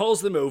like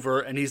calls them over,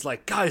 and he's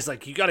like, guys,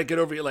 like, you got to get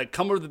over here, like,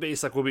 come over to the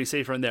base, like, we'll be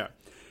safer in there.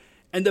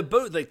 And the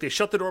boat, like, they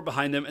shut the door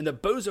behind them, and the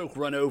Bozook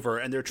run over,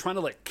 and they're trying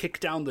to like kick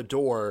down the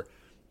door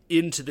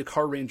into the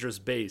Car Rangers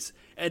base.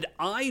 And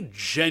I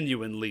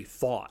genuinely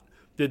thought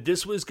that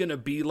this was going to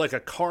be like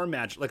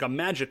a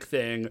magic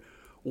thing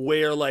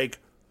where like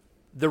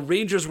the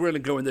Rangers were going to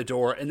go in the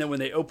door, and then when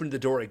they opened the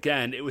door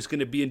again, it was going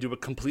to be into a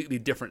completely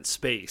different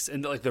space,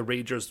 and like the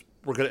Rangers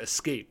were going to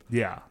escape.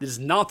 Yeah. This is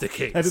not the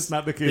case. That is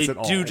not the case at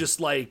all. They do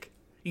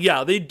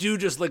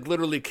just like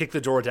literally kick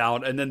the door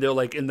down, and then they're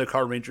like in the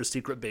Car Rangers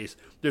secret base.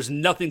 There's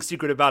nothing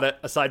secret about it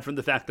aside from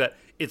the fact that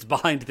it's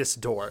behind this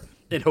door,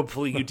 and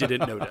hopefully you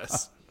didn't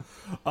notice.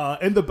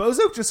 And the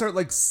Bozook just start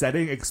like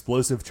setting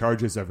explosive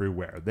charges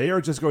everywhere. They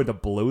are just going to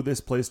blow this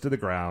place to the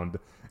ground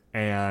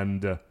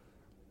and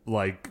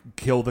like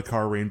kill the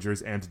Car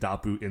Rangers and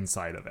Dapu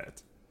inside of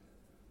it.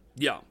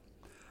 Yeah.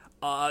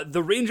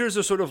 The Rangers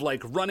are sort of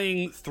like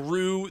running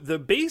through. The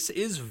base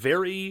is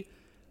very,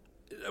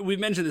 we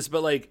mentioned this,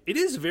 but like it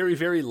is very,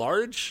 very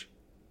large.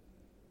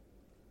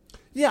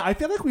 Yeah, I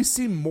feel like we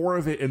see more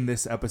of it in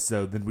this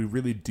episode than we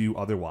really do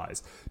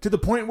otherwise. To the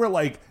point where,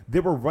 like, they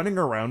were running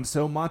around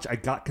so much, I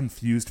got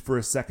confused for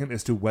a second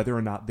as to whether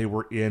or not they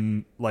were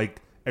in,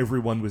 like,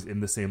 everyone was in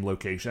the same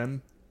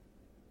location.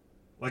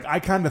 Like,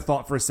 I kind of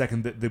thought for a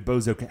second that the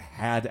Bozook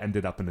had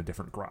ended up in a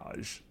different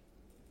garage.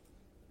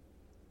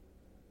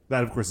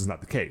 That, of course, is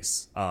not the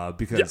case.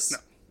 Because,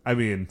 I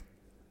mean,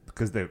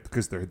 because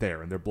they're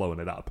there and they're blowing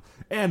it up.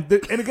 And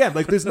again,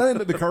 like, there's nothing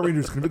that the Car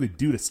Rangers can really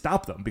do to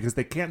stop them because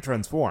they can't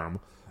transform.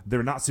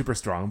 They're not super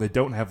strong. They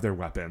don't have their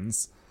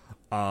weapons.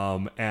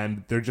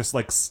 And they're just,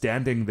 like,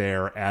 standing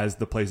there as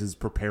the place is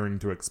preparing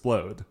to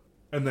explode.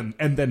 And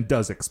then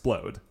does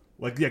explode.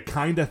 Like, you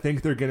kind of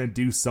think they're going to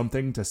do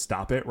something to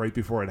stop it right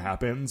before it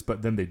happens,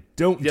 but then they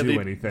don't do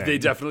anything. They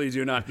definitely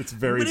do not. It's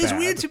very bad. What is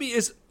weird to me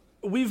is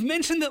we've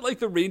mentioned that, like,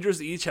 the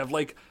Rangers each have,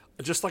 like,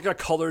 just like a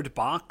colored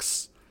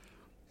box.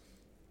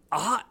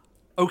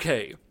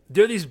 Okay.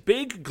 They're these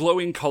big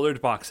glowing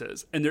colored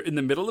boxes, and they're in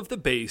the middle of the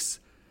base,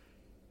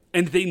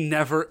 and they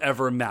never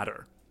ever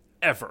matter.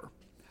 Ever.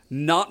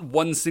 Not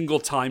one single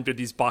time did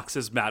these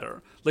boxes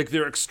matter. Like,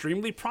 they're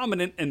extremely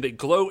prominent, and they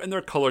glow, and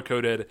they're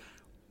color-coded,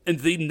 and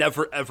they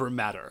never ever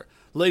matter.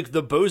 Like,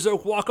 the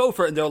Bozok walk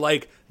over, and they're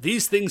like,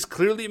 these things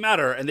clearly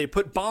matter, and they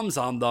put bombs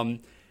on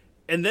them,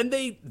 and then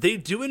they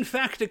do in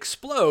fact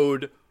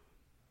explode.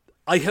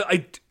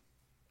 I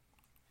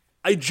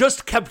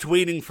just kept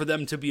waiting for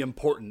them to be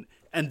important,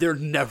 and they're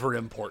never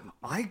important.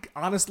 I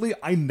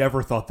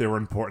never thought they were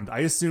important. I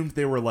assumed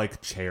they were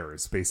like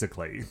chairs,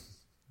 basically.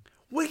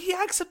 Well,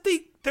 yeah, except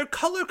they're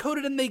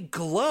color-coded and they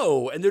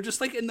glow, and they're just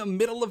like in the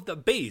middle of the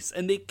base,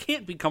 and they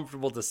can't be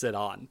comfortable to sit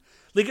on.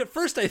 Like, at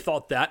first I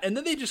thought that, and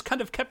then they just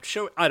kind of kept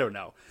showing... I don't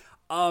know.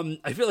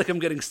 I feel like I'm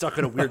getting stuck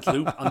in a weird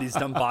loop on these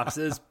dumb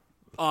boxes,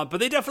 but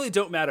they definitely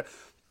don't matter.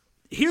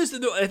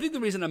 I think the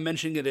reason I'm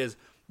mentioning it is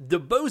the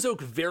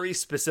Bozok very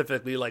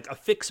specifically, like,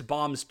 affix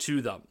bombs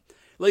to them.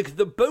 Like,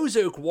 the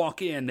Bozok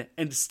walk in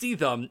and see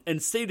them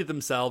and say to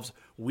themselves,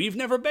 we've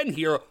never been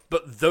here,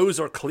 but those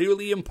are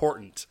clearly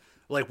important.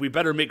 Like, we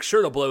better make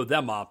sure to blow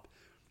them up,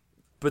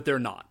 but they're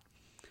not.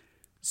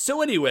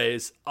 So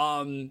anyways,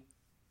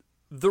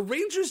 the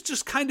Rangers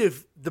just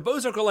the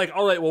Bozok are like,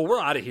 all right, well,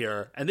 we're out of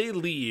here, and they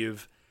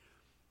leave.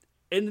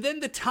 And then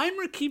the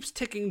timer keeps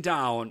ticking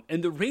down,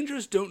 and the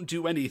Rangers don't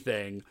do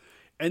anything.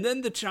 And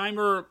then the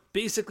timer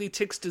basically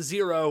ticks to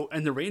 0,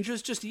 and the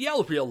Rangers just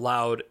yell real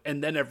loud,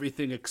 and then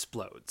everything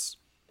explodes.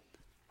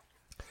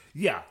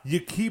 Yeah, you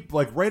keep,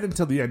 like, right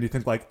until the end, you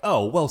think, like,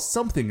 oh, well,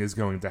 something is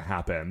going to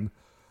happen.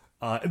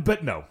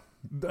 But no,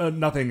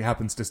 nothing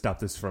happens to stop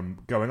this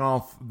from going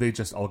off. They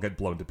just all get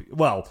blown to pieces.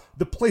 Well,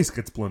 the place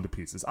gets blown to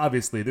pieces.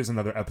 Obviously, there's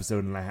another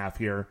episode and a half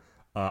here.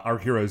 Our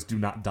heroes do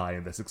not die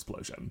in this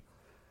explosion.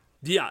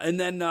 Yeah, and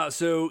then,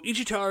 so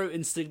Ichitaru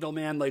and Signal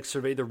Man, like,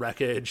 survey the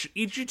wreckage.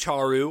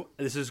 Ichitaru,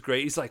 this is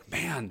great, he's like,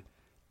 man,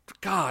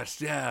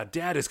 gosh, yeah,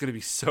 Dad is going to be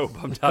so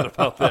bummed out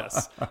about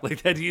this.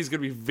 Like, that he's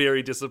going to be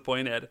very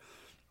disappointed.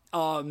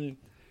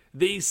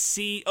 They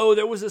see,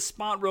 there was a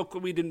spot real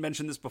quick, we didn't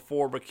mention this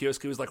before, but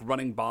Kyosuke was, like,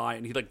 running by,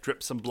 and he, like,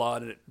 drips some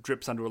blood, and it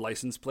drips onto a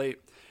license plate.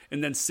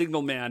 And then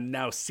Signal Man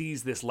now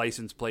sees this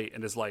license plate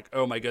and is like,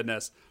 oh my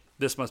goodness,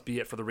 this must be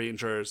it for the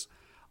Rangers.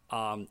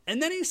 And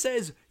then he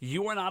says,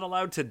 you are not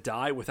allowed to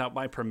die without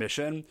my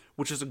permission,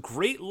 which is a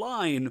great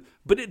line,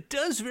 but it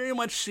does very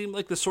much seem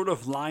like the sort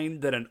of line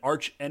that an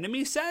arch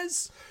enemy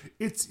says.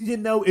 It's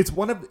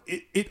one of,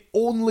 it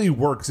only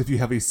works if you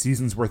have a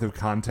season's worth of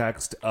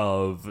context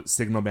of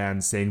Signal Man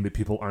saying that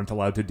people aren't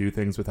allowed to do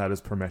things without his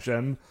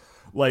permission.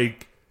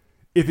 Like,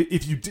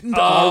 if you didn't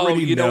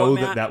already know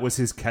that was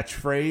his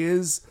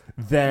catchphrase,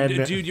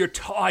 then... Dude,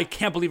 I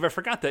can't believe I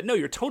forgot that. No,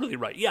 you're totally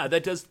right. Yeah,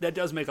 that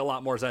does make a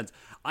lot more sense.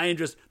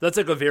 That's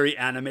like a very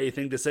anime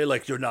thing to say,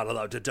 like, you're not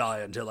allowed to die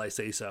until I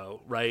say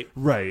so, right?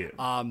 Right.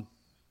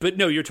 But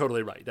no, you're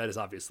totally right. That is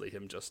obviously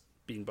him just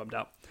being bummed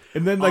out.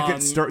 And then, like,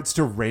 it starts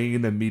to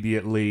rain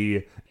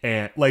immediately,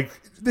 and, like,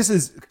 this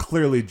is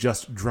clearly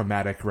just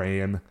dramatic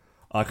rain,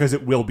 because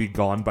it will be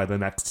gone by the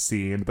next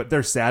scene, but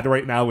they're sad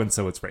right now, and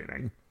so it's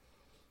raining.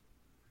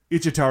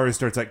 Ichitaru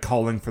starts, like,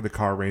 calling for the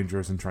Car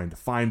Rangers and trying to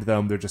find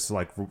them. They're just,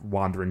 like,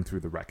 wandering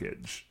through the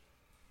wreckage.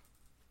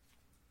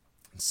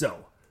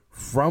 So,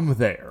 from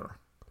there,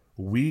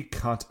 we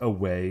cut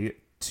away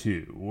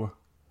to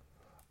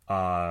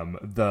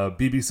the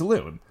BB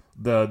Saloon.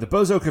 The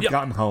Bozok have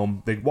gotten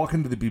home. They walk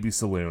into the BB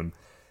Saloon.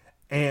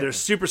 And they're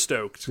super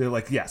stoked. They're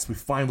like, yes, we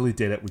finally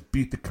did it. We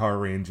beat the Car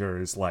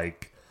Rangers.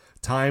 Like,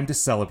 time to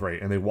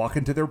celebrate. And they walk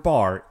into their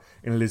bar,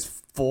 and it is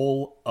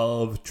full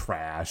of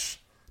trash.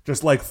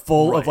 Just, like,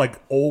 full of,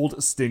 like,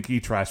 old, stinky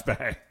trash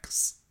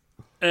bags.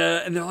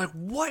 And they're like,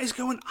 what is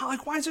going on?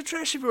 Like, why is there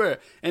trash everywhere?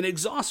 And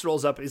Exhaust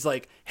rolls up and he's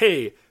like,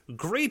 hey,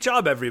 great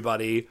job,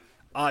 everybody.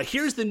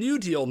 Here's the new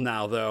deal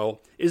now,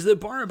 though, is that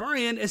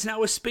Barbarian is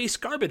now a space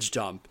garbage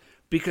dump.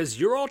 Because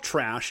you're all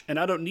trash, and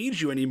I don't need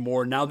you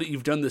anymore now that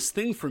you've done this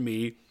thing for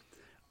me.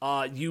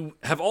 You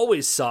have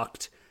always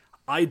sucked.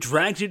 I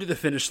dragged you to the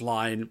finish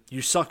line.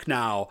 You suck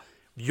now.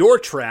 You're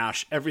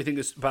trash.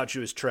 Everything about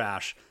you is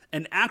trash.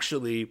 And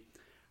actually...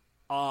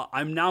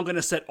 I'm now going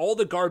to set all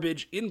the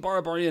garbage in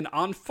Barbarian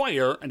on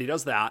fire, and he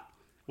does that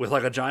with,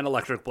 like, a giant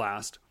electric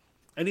blast.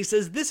 And he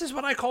says, this is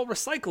what I call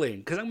recycling,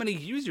 because I'm going to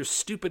use your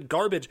stupid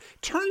garbage.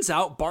 Turns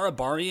out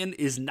Barbarian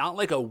is not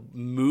like a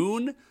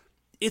moon.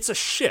 It's a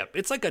ship.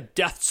 It's like a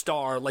Death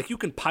Star. Like, you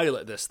can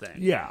pilot this thing.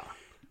 Yeah.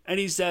 And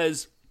he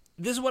says,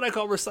 this is what I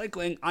call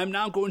recycling. I'm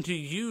now going to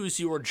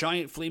use your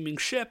giant flaming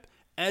ship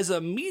as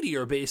a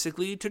meteor,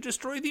 basically, to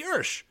destroy the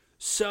Earth.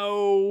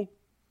 So...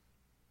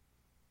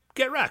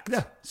 get wrecked.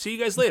 Yeah. See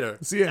you guys later.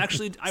 See you.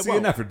 Actually, I see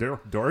won't. you never,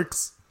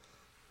 dorks.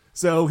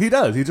 So he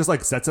does. He just,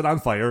 like, sets it on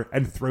fire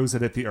and throws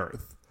it at the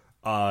Earth.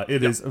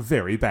 It is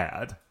very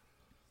bad.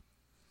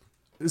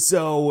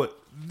 So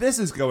this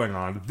is going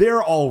on.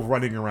 They're all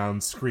running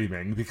around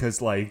screaming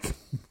because, like,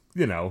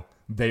 you know,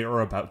 they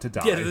are about to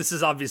die. Yeah, this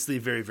is obviously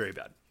very, very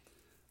bad.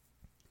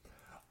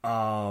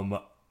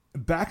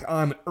 back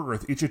on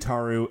Earth,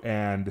 Ichitaru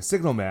and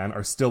Signalman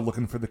are still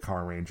looking for the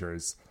Car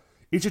Rangers.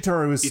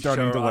 Ichitaru is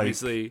starting to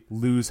obviously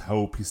lose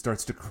hope. He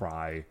starts to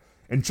cry.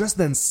 And just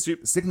then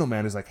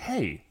Signalman is like,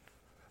 hey,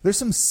 there's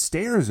some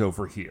stairs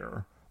over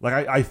here.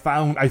 Like I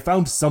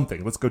found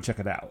something. Let's go check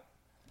it out.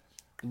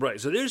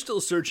 Right. So they're still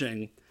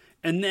searching.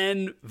 And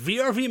then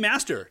VRV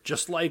Master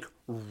just like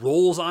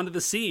rolls onto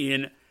the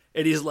scene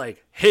and he's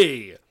like,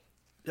 hey,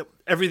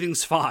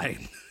 everything's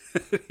fine.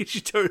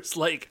 Ichitaru's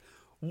like,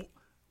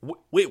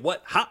 wait,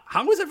 what?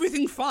 How is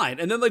everything fine?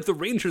 And then like the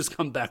Rangers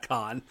come back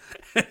on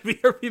and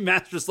VRV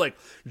Master's like,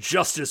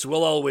 justice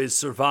will always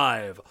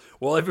survive.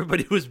 While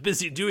everybody was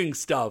busy doing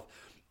stuff,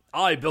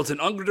 I built an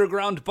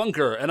underground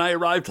bunker and I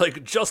arrived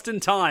like just in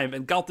time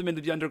and got them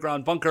into the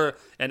underground bunker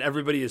and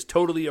everybody is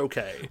totally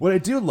okay. What I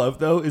do love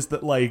though is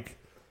that like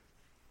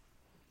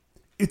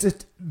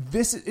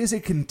this is a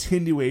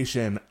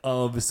continuation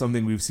of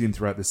something we've seen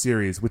throughout the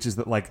series, which is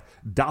that like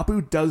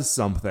Dapu does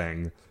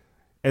something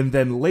and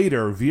then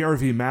later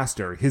VRV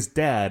Master, his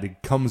dad,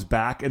 comes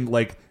back and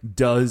like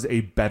does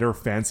a better,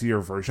 fancier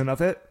version of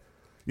it.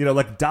 You know,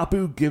 like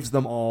Dapu gives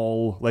them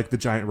all like the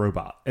giant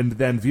robot, and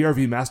then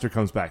VRV Master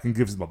comes back and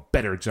gives them a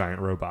better giant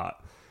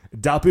robot.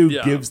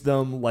 Dapu gives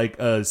them like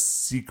a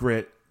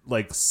secret,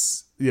 like,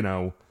 you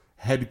know,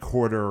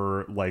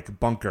 headquarter like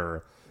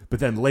bunker, but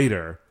then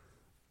later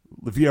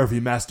the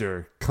VRV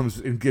Master comes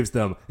and gives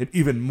them an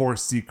even more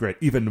secret,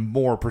 even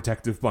more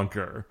protective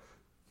bunker.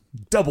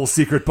 Double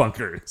secret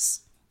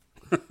bunkers.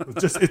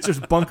 It's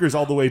just bunkers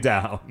all the way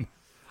down.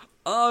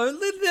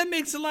 That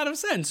makes a lot of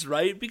sense,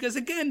 right? Because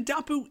again,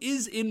 Dapu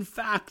is in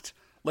fact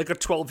like a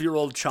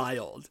 12-year-old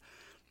child.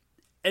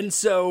 And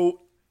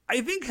so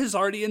I think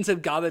Hazardians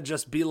have got to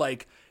just be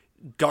like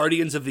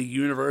Guardians of the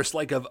Universe,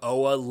 like of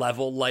Oa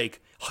level,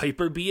 like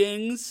hyper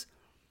beings.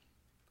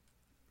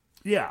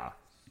 Yeah.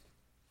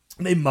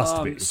 They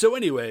must be. So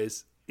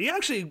anyways, he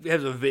actually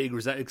has a vague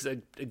resemblance,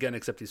 again,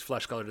 except he's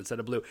flesh-colored instead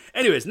of blue.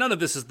 Anyways, none of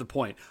this is the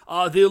point.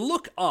 They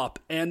look up,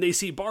 and they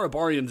see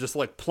Barabarian just,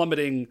 like,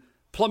 plummeting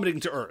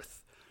to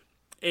Earth.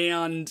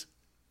 And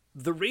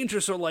the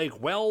Rangers are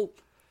like, well,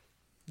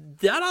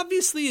 that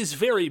obviously is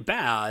very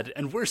bad,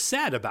 and we're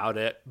sad about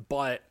it,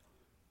 but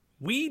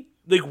we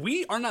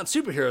are not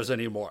superheroes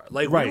anymore.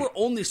 Like, right. We were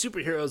only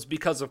superheroes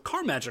because of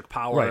car magic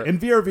power. Right, and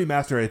VRV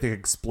Master, I think,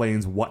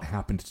 explains what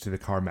happened to the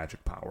car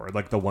magic power,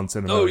 like the once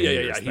in a million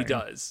years yeah, thing. He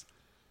does.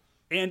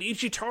 And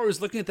Ichitaru is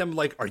looking at them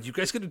like, are you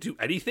guys going to do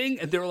anything?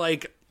 And they're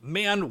like,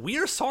 man, we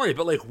are sorry,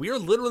 but like, we're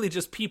literally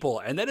just people.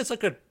 And that is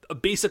like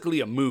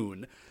basically a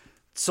moon.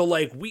 So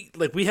like,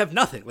 we have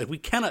nothing. Like, we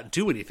cannot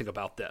do anything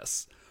about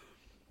this.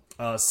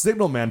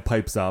 Signalman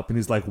pipes up and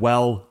he's like,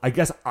 well, I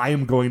guess I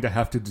am going to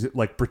have to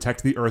like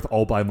protect the Earth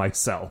all by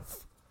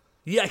myself.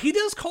 Yeah, he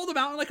does call them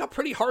out in like a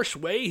pretty harsh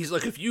way. He's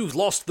like, if you've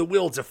lost the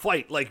will to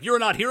fight, like, you're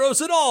not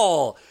heroes at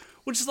all.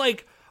 Which is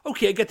like,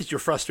 okay, I get that you're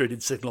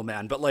frustrated,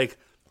 Signalman, but like,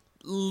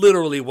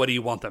 literally, what do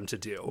you want them to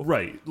do?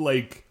 Right,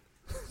 like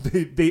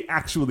they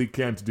actually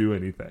can't do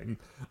anything.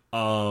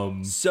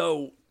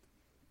 So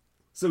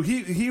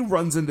he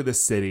runs into the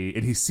city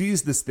and he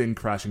sees this thing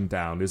crashing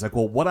down. He's like,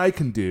 well, what I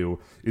can do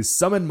is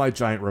summon my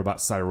giant robot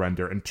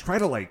Syrender and try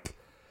to like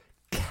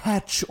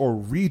catch or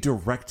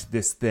redirect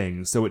this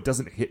thing so it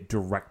doesn't hit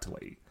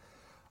directly.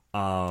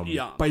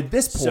 By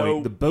this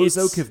point, the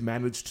Bozok have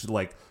managed to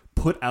like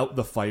put out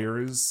the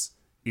fires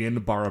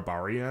in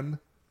Barabarian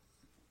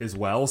as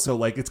well, so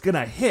like it's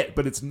gonna hit,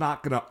 but it's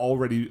not gonna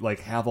already like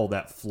have all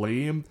that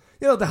flame.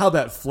 You know how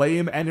that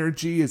flame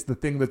energy is the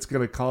thing that's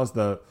gonna cause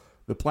the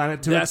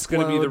planet to explode. That's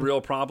gonna be the real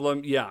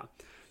problem. Yeah.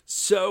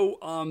 So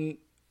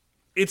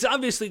it's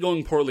obviously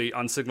going poorly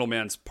on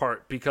Signalman's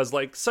part because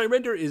like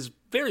Syrender is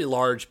very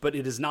large, but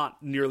it is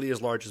not nearly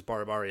as large as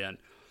Barabarian.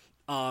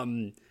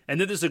 And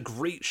then there's a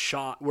great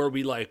shot where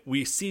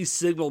we see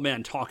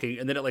Signalman talking,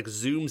 and then it like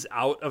zooms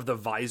out of the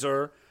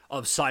visor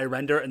of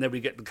Syrender, and then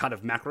we get the kind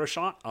of macro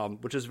shot,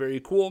 which is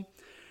very cool.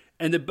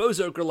 And the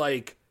Bozok are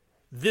like,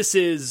 this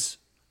is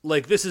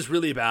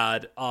really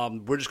bad.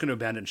 We're just going to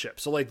abandon ship.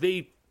 So like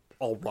they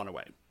all run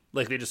away.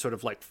 Like they just sort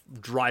of like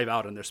drive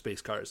out in their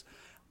space cars.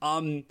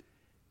 And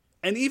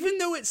even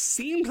though it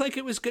seemed like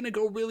it was going to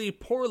go really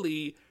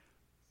poorly,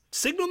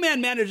 Signalman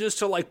manages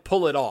to like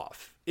pull it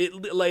off.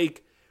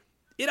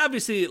 It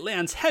obviously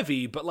lands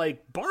heavy, but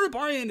like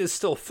Barabarian is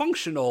still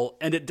functional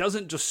and it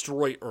doesn't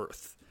destroy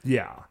Earth.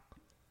 Yeah.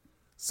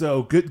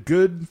 So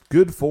good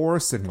for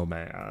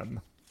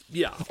Signalman.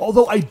 Yeah.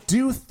 Although I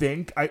do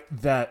think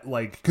that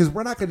like, because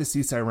we're not going to see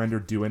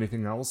Syrender do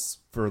anything else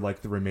for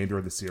like the remainder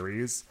of the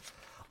series.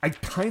 I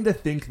kind of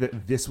think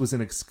that this was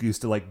an excuse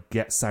to like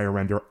get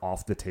Syrender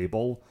off the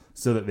table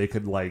so that they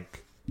could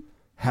like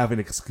have an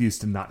excuse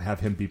to not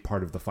have him be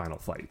part of the final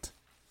fight.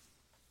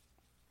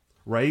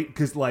 Right?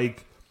 Because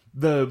like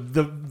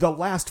the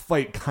last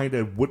fight kind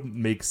of wouldn't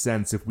make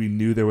sense if we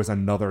knew there was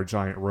another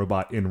giant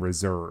robot in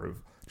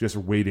reserve just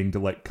waiting to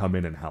like come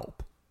in and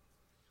help.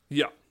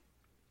 Yeah.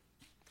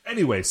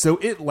 Anyway, so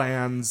it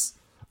lands.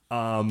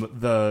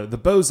 the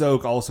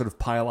Bozoak all sort of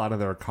pile out of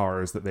their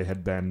cars that they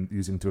had been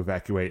using to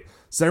evacuate.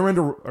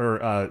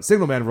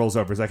 Signalman rolls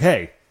over. He's like,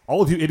 "Hey,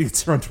 all of you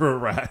idiots are under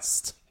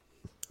arrest."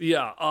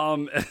 Yeah,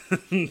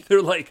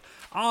 they're like,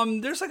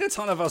 there's like a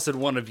ton of us and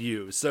one of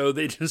you, so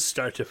they just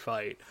start to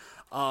fight.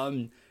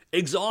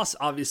 Exhaust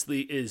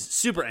obviously is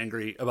super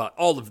angry about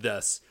all of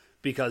this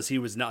because he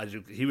was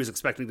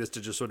expecting this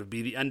to just sort of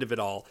be the end of it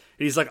all.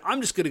 And he's like,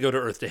 I'm just going to go to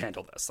Earth to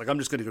handle this. Like, I'm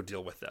just going to go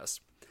deal with this.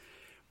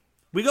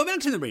 We go back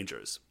to the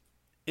Rangers,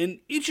 and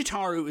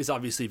Ichitaru is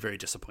obviously very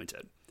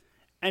disappointed.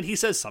 And he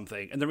says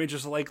something, and the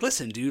Rangers are like,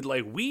 listen, dude,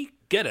 like, we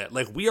get it.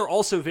 Like, we are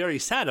also very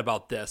sad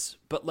about this,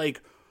 but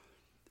like,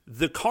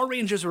 the Car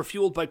Rangers were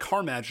fueled by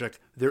car magic.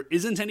 There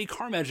isn't any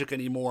car magic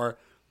anymore.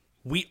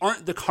 We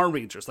aren't the Car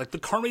Rangers. Like, the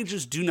Car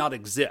Rangers do not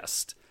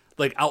exist,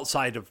 like,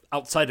 outside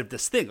of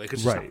this thing. Like,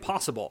 it's just not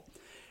possible.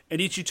 And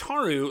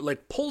Ichitaru,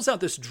 like, pulls out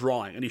this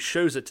drawing, and he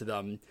shows it to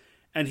them,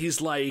 and he's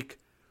like,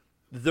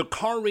 the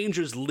Car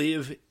Rangers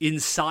live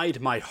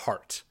inside my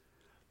heart.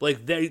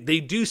 Like, they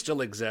do still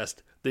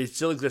exist. They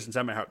still exist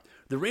inside my heart.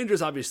 The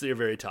Rangers obviously are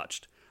very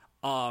touched.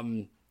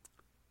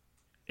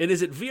 And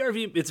is it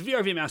VRV? It's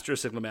VRV Master or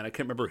Signalman. I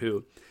can't remember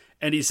who.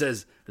 And he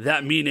says,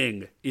 that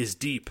meaning is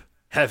deep,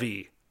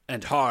 heavy,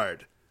 and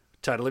hard.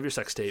 Title of your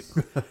sex tape.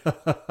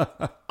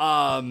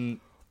 I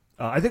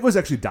think it was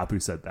actually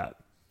Dapu said that.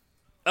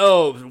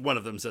 Oh, one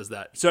of them says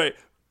that. Sorry.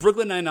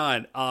 Brooklyn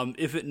Nine-Nine,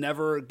 if it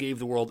never gave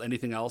the world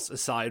anything else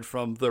aside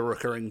from the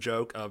recurring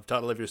joke of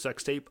title of your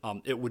sex tape,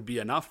 it would be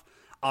enough.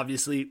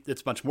 Obviously,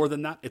 it's much more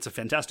than that. It's a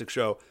fantastic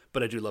show,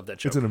 but I do love that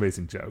joke. It's an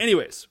amazing joke.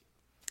 Anyways,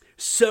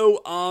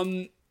 so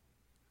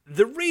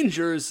the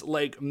Rangers,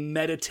 like,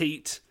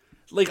 meditate,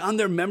 like, on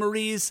their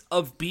memories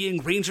of being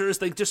Rangers.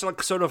 They just,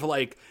 like, sort of,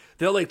 like,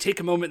 they'll, like, take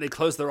a moment, they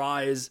close their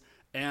eyes,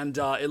 and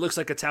it looks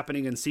like it's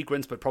happening in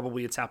sequence, but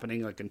probably it's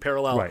happening, like, in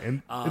parallel. Right,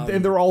 and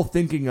they're all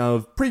thinking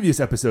of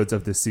previous episodes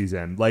of this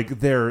season. Like,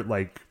 they're,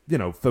 like, you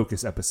know,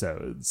 focus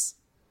episodes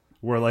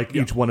where, like,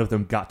 each one of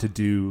them got to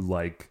do,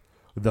 like,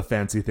 the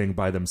fancy thing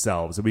by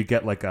themselves. And we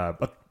get, like, a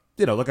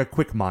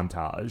quick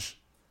montage.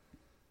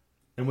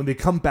 And when they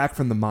come back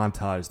from the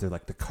montage, they're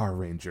like, the Car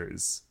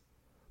Rangers.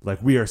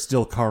 Like, we are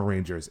still Car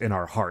Rangers in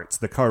our hearts.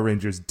 The Car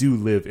Rangers do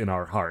live in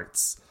our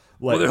hearts.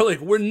 Like, well, they're like,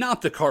 we're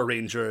not the Car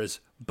Rangers,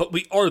 but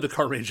we are the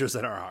Car Rangers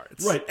in our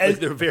hearts. Right. Like,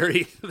 they're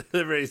very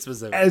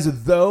specific.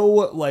 As though,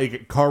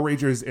 like, Car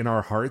Rangers in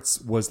our hearts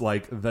was,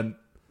 like, the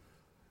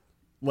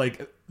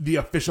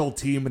official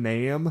team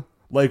name.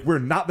 Like, we're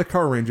not the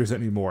Car Rangers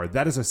anymore.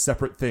 That is a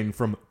separate thing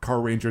from Car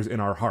Rangers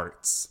in our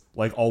hearts.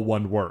 Like, all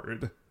one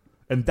word.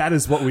 And that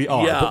is what we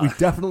are. Yeah. But we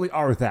definitely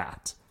are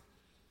that.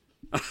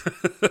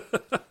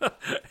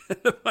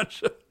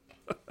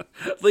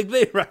 Like,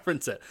 they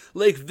reference it.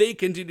 Like, they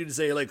continue to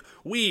say, like,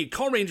 we,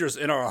 Car Rangers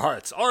in our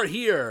hearts, are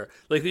here.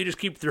 Like, they just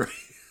keep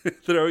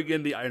throwing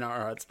in the in our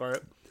hearts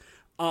part.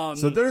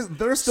 So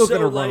they're still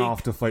going to run like,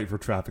 off to fight for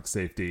traffic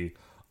safety.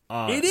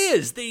 It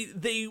is.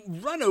 They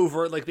run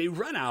over, like, they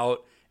run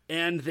out,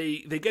 and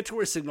they get to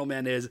where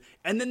Signalman is,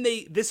 and then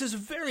this is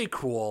very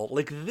cool.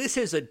 Like, this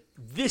is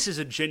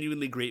a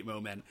genuinely great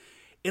moment.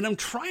 And I'm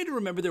trying to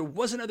remember, there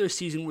was another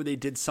season where they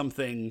did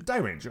something Die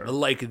Ranger.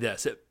 like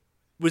this.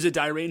 Was it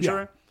Die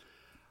Ranger?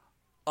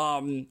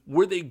 Yeah.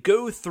 Where they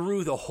go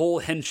through the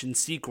whole henshin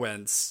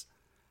sequence,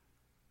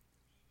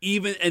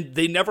 and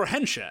they never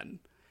henshin.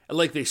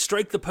 Like, they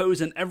strike the pose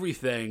and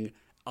everything,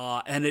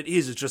 and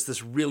it's just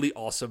this really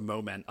awesome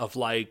moment of,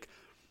 like,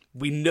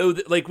 we know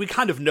that, like, we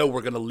kind of know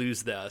we're going to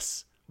lose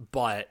this,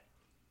 but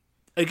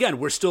again,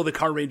 we're still the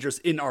Car Rangers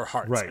in our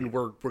hearts, right. And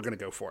we're going to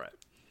go for it.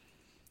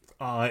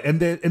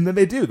 And then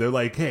they do. They're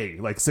like, hey,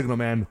 like,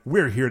 Signalman,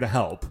 we're here to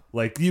help.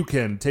 Like, you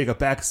can take a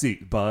back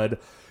seat, bud.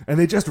 And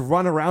they just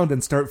run around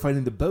and start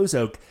fighting the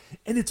Bozoak,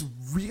 and it's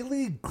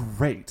really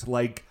great.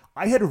 Like,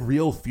 I had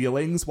real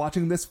feelings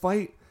watching this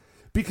fight,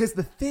 because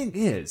the thing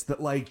is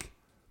that, like,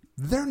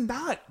 they're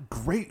not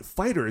great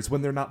fighters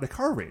when they're not the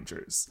Car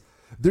Rangers.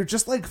 They're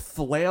just, like,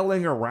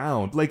 flailing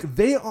around. Like,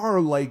 they are,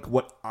 like,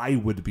 what I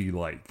would be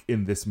like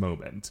in this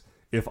moment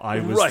if I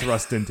was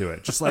thrust into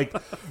it. Just like,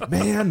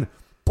 man,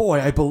 boy,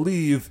 I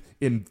believe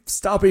in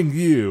stopping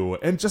you.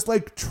 And just,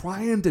 like,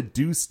 trying to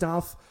do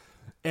stuff.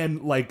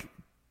 And, like,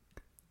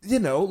 you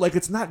know, like,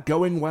 it's not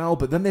going well,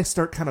 but then they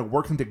start kind of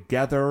working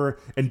together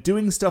and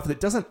doing stuff that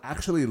doesn't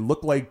actually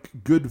look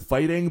like good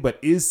fighting, but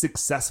is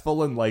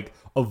successful in, like,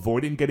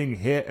 avoiding getting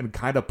hit and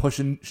kind of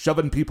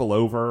shoving people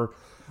over.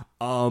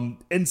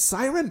 And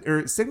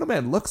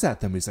Signalman looks at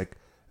them. He's like,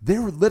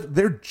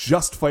 they're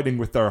just fighting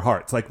with their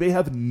hearts. Like, they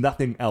have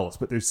nothing else,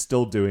 but they're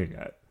still doing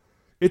it.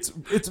 It's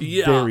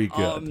very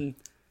good.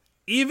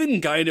 Even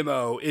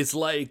Dynamo is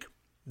like,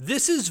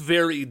 this is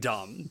very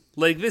dumb.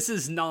 Like, this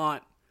is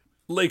not,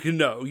 like,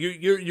 no,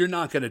 you're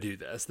not going to do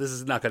this. This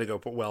is not going to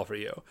go well for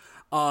you.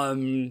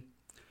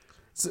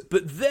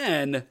 But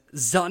then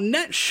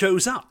Zanette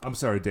shows up. I'm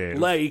sorry, Dave.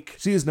 Like,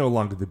 she is no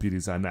longer the beauty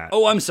Zanette.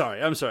 Oh, I'm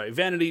sorry.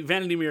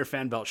 Vanity Mirror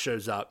Fan Belt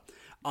shows up.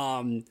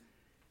 And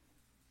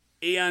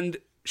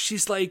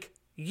she's like,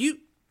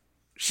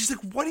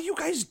 what are you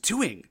guys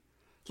doing?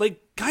 Like,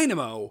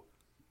 Dynamo,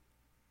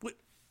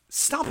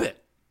 stop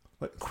it.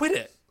 Quit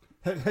it.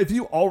 Have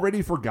you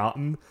already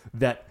forgotten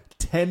that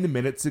 10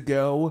 minutes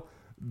ago,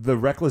 the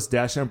Reckless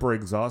Dash Emperor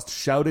exhaust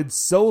shouted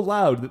so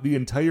loud that the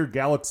entire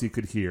galaxy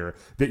could hear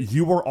that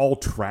you were all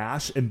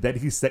trash, and then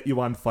he set you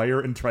on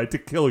fire and tried to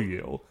kill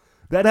you?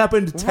 That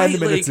happened 10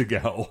 minutes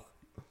ago.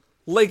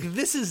 Like,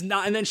 this is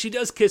not... And then she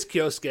does kiss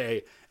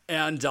Kyosuke,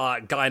 and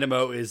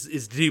Dynamo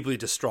is deeply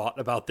distraught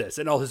about this.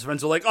 And all his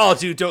friends are like, oh,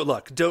 dude, don't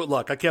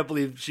look. I can't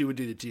believe she would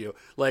do that to you.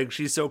 Like,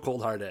 she's so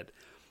cold-hearted.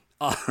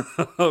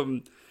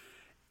 But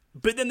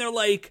then they're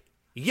like,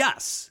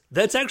 yes,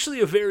 that's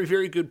actually a very,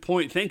 very good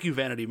point. Thank you,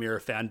 Vanity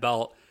Mirror Fan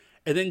Belt.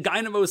 And then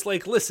Dynamo's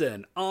like,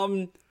 listen,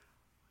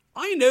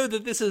 I know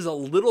that this is a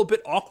little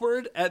bit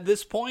awkward at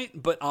this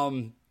point, but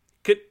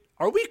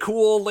are we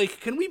cool? Like,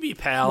 can we be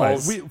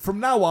pals? Right. From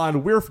now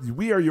on,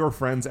 we are your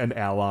friends and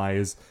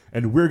allies,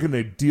 and we're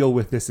gonna deal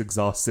with this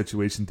exhaust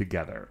situation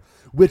together,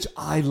 which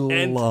I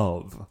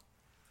love.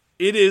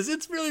 It is.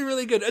 It's really,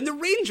 really good. And the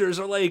Rangers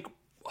are like,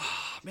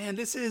 oh, man,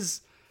 this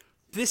is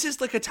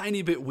like a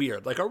tiny bit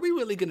weird. Like, are we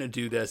really going to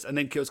do this? And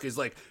then Kyosuke's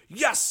like,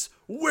 yes,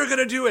 we're going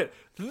to do it.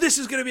 This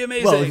is going to be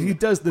amazing. Well, he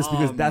does this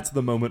because that's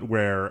the moment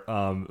where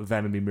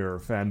Vanity Mirror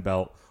Fan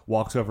Belt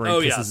walks over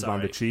and kisses him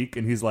on the cheek,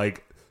 and he's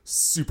like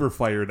super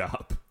fired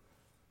up.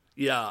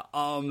 Yeah.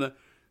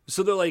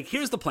 So they're like,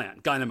 here's the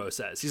plan, Dynamo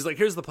says. He's like,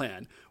 here's the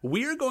plan.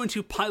 We're going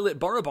to pilot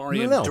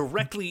Barabarian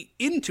directly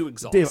into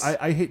exhaust. Dave,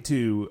 I hate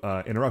to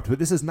interrupt, but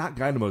this is not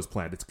Dynamo's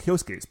plan. It's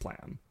Kyosuke's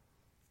plan.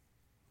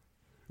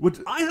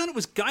 I thought it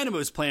was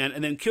Dynamo's plan,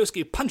 and then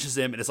Kyosuke punches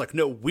him, and it's like,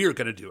 no, we're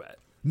going to do it.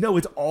 No,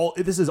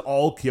 this is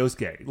all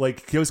Kyosuke.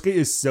 Like, Kyosuke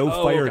is so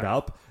fired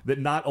up that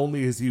not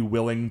only is he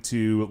willing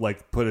to,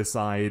 like, put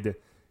aside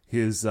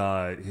his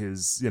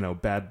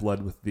bad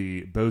blood with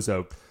the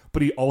Bozo,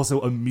 but he also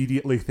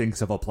immediately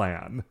thinks of a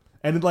plan.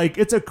 And, like,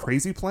 it's a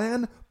crazy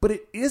plan, but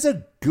it is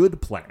a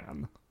good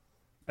plan,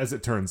 as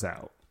it turns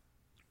out.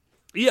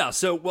 Yeah,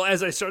 so, well,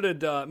 as I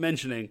started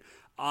mentioning,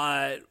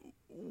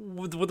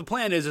 what the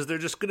plan is they're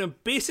just going to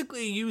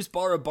basically use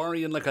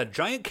Barabarian like a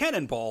giant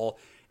cannonball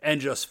and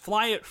just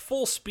fly it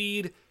full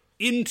speed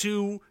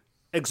into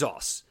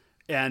exhaust.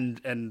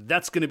 And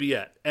that's going to be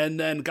it. And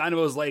then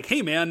Dynamo's like,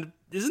 hey, man,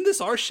 isn't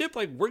this our ship?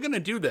 Like, we're going to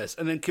do this.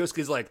 And then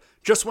Kyosuke's like,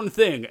 just one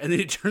thing. And then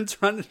he turns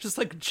around and just,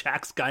 like,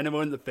 jacks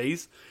Dynamo in the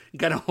face.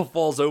 Dynamo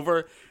falls over.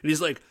 And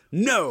he's like,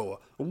 no,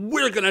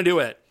 we're going to do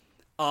it.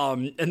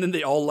 And then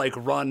they all, like,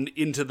 run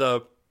into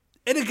the...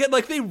 And again,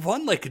 like, they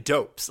run like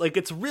dopes. Like,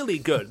 it's really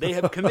good. They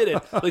have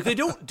committed. Like, they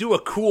don't do a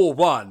cool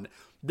run.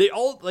 They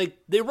all, like,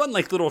 they run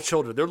like little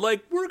children. They're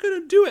like, we're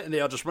going to do it. And they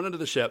all just run into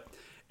the ship.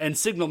 And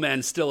Signal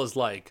Man still is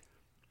like,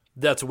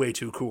 that's way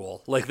too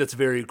cool. Like, that's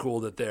very cool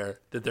that they're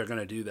going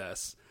to do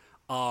this.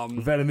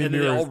 And then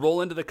they all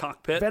roll into the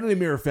cockpit. Vanity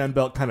Mirror Fan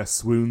Belt kind of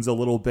swoons a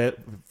little bit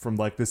from,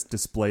 like, this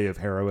display of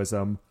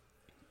heroism.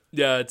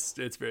 Yeah,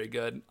 it's very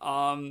good.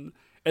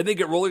 And they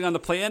get rolling on the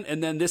plan,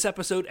 and then this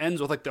episode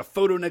ends with, like, the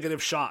photo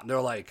negative shot. And they're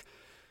like,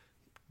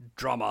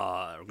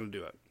 drama, we're going to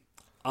do it.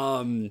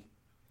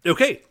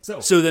 Okay,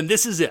 so then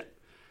this is it.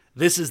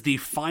 This is the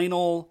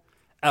final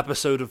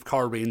episode of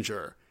Car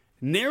Ranger.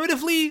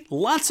 Narratively,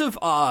 lots of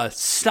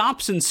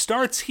stops and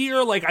starts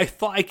here. Like,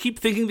 I keep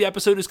thinking the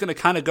episode is going to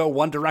kind of go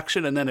one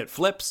direction, and then it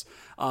flips.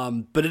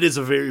 But it is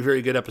a very,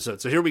 very good episode.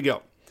 So here we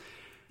go.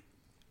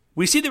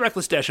 We see the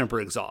Reckless Dash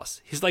Emperor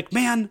exhaust. He's like,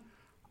 man,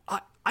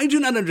 I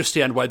do not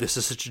understand why this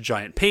is such a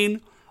giant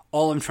pain.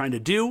 All I'm trying to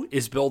do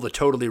is build a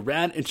totally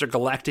rad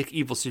intergalactic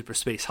evil super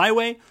space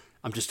highway.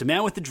 I'm just a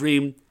man with a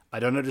dream. I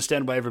don't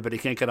understand why everybody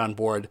can't get on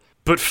board.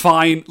 But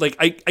fine, like,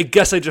 I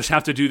guess I just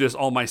have to do this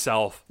all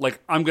myself.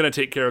 Like, I'm going to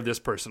take care of this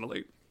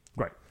personally.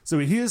 Right. So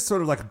he is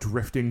sort of, like,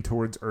 drifting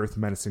towards Earth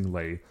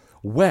menacingly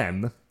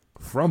when,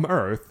 from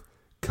Earth,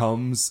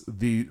 comes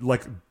the,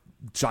 like,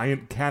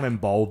 giant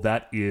cannonball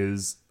that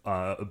is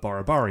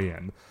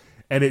Barabarian.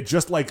 And it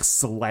just, like,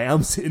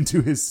 slams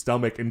into his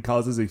stomach and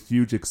causes a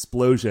huge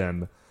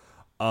explosion.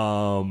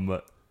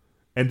 And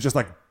just,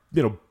 like,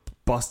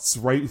 busts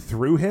right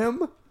through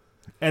him.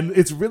 And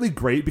it's really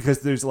great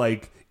because there's,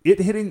 like, it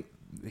hitting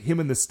him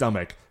in the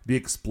stomach, the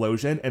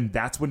explosion, and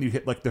that's when you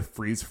hit, like, the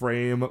freeze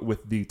frame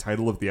with the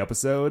title of the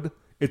episode.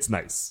 It's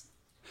nice.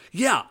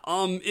 Yeah,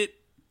 and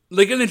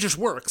it just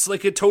works.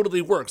 Like, it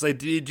totally works.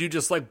 Like, you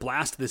just, like,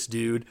 blast this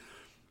dude,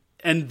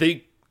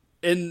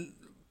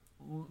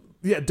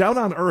 yeah, down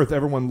on Earth,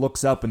 everyone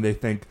looks up and they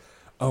think,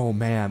 oh,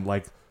 man,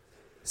 like,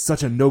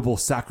 such a noble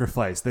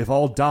sacrifice. They've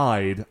all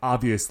died,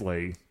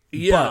 obviously.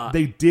 Yeah. But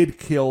they did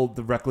kill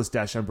the Reckless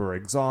Dash Emperor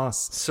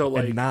exhaust. So,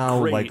 like, and now,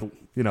 great. like,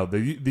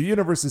 the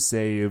universe is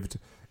saved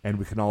and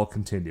we can all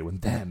continue.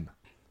 And then,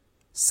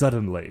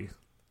 suddenly,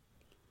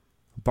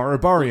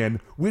 Barabarian,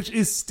 which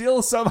is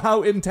still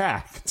somehow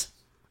intact.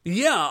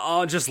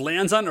 Yeah, just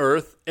lands on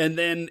Earth, and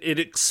then it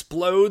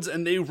explodes,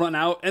 and they run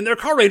out, and they're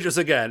Car Rangers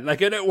again. Like,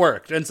 and it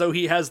worked. And so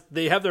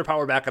they have their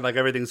power back, and, like,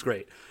 everything's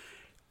great.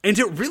 And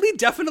it really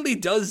definitely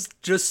does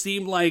just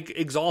seem like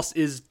Exhaust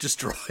is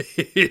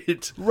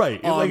destroyed.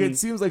 Right. It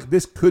seems like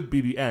this could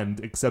be the end,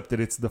 except that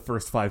it's the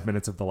first 5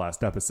 minutes of the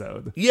last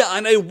episode. Yeah,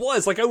 and I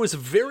was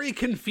very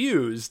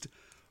confused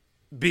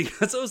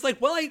because I was like,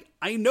 well,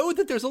 I know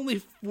that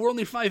we're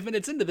only 5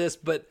 minutes into this,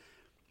 but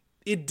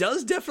it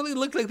does definitely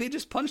look like they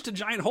just punched a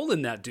giant hole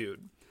in that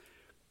dude.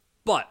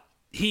 But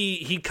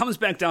he comes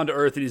back down to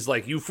Earth and he's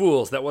like, you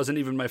fools, that wasn't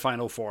even my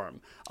final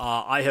form.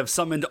 I have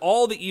summoned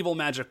all the evil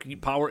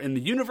magic power in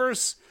the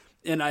universe,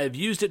 and I have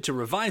used it to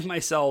revive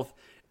myself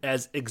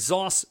as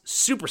Exhaust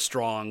super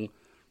strong.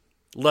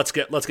 Let's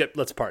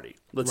party.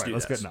 Let's do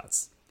this. Let's get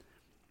nuts.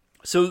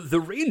 So the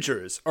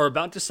Rangers are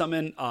about to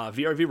summon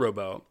VRV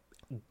Robo.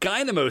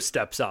 Dynamo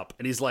steps up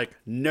and he's like,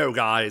 no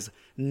guys,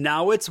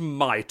 now it's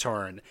my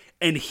turn.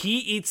 And he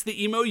eats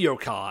the Emo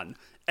Yokon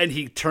and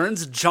he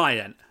turns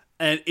giant,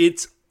 and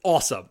it's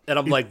awesome. And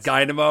I'm like,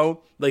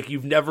 Dynamo, like,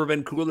 you've never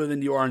been cooler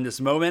than you are in this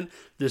moment.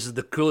 This is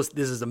the coolest.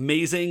 This is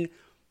amazing.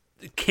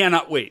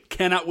 Cannot wait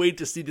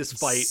to see this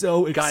fight.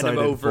 So excited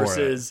Dynamo for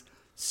versus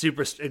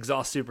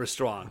Exhaust Super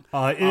Strong.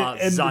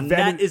 And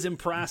Zanette is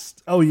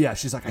impressed. Oh yeah,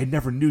 she's like, I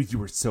never knew you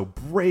were so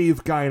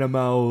brave,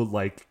 Dynamo.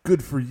 Like,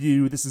 good for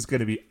you. This is going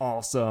to be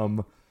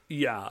awesome.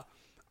 Yeah.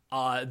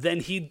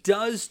 Then he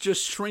does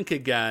just shrink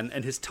again,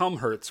 and his tum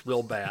hurts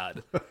real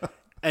bad.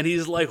 And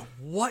he's like,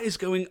 what is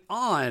going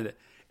on?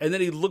 And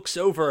then he looks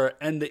over,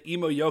 and the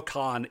Emo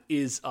Yokon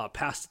is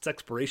past its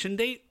expiration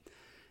date.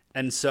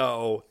 And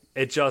so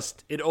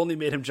it only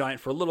made him giant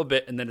for a little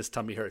bit, and then his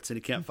tummy hurts, and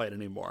he can't fight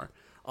anymore.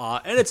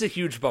 And it's a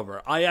huge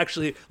bummer. I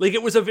actually,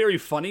 it was a very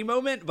funny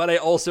moment, but I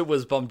also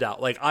was bummed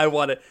out.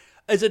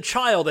 As a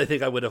child, I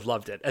think I would have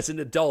loved it. As an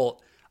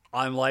adult,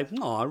 I'm like,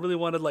 no, I really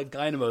wanted,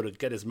 Dynamo to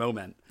get his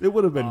moment. It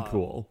would have been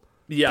cool.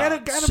 Yeah.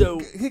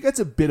 He gets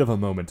a bit of a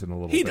moment in a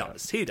little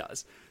bit. He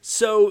does.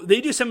 So they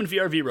do summon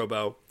VRV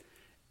Robo.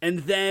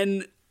 And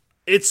then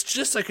it's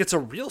just it's a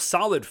real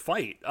solid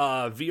fight.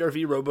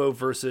 VRV Robo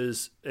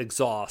versus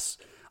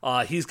Exhaust.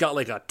 He's got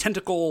a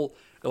tentacle,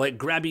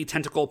 grabby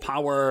tentacle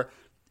power,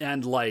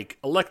 and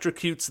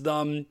electrocutes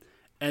them.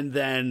 And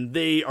then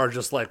they are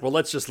just well,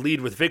 let's just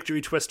lead with Victory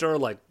Twister.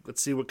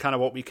 Let's see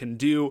what we can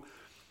do.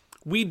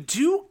 We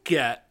do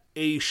get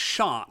a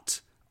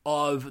shot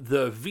of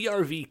the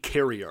VRV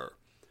carrier.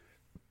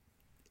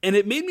 And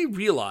it made me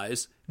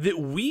realize that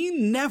we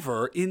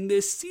never in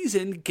this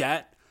season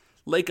get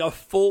a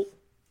full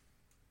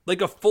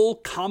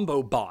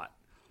combo bot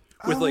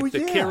with the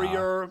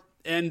carrier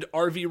and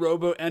RV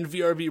Robo and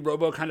VRV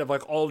Robo kind of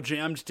all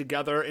jammed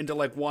together into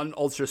one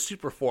ultra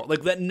super form.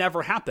 That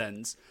never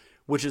happens,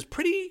 which is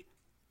pretty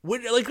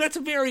that's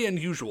very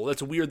unusual.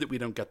 That's weird that we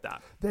don't get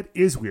that. That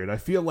is weird. I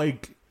feel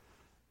like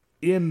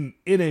in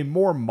a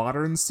more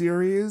modern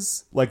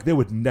series, they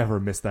would never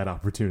miss that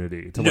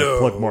opportunity to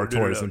plug more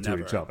toys into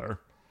never. each other.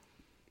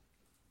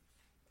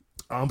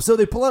 So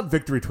they pull out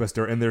Victory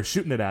Twister and they're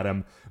shooting it at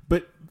him,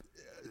 but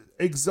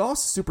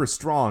Exhaust Super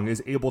Strong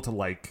is able to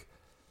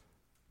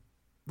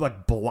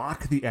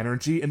block the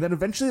energy and then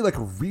eventually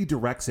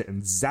redirects it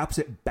and zaps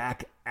it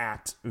back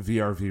at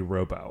VRV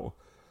Robo.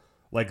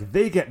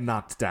 They get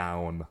knocked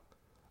down.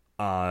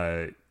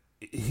 They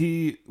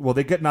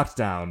get knocked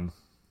down,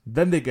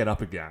 then they get up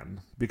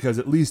again because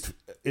at least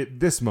at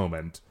this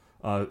moment,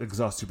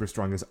 Exhaust Super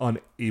Strong is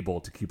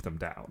unable to keep them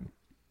down.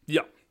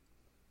 Yeah.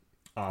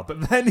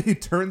 But then he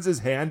turns his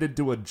hand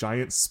into a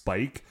giant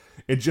spike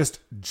and just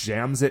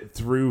jams it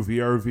through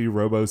VRV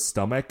Robo's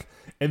stomach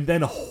and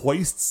then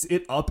hoists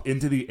it up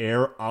into the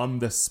air on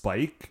the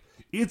spike.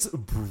 It's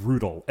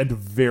brutal and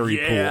very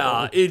cool.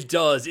 Yeah, it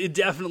does. It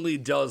definitely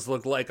does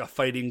look like a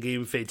fighting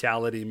game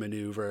fatality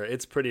maneuver.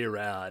 It's pretty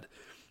rad.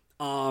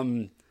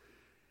 And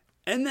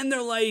then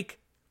they're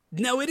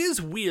now it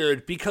is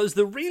weird because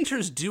the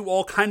Rangers do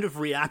all kind of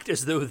react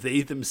as though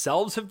they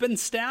themselves have been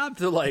stabbed.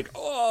 They're like,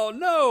 oh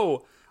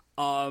no.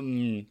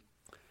 And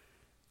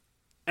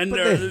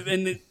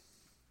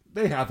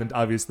they haven't,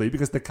 obviously,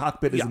 because the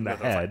cockpit is in the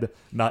head,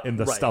 not in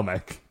the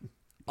stomach.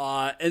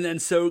 And then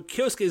so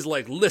Kyosuke is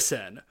like,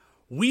 listen,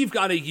 we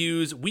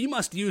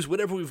must use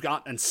whatever we've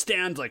got and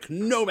stand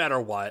no matter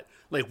what.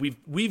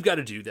 We've got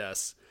to do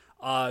this.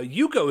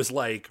 Yuko is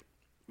like,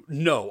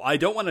 no, I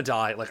don't want to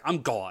die.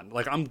 I'm gone.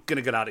 I'm going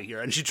to get out of here.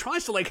 And she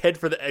tries to head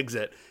for the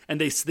exit and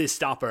they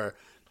stop her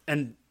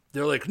and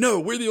they're like, no,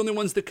 we're the only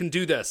ones that can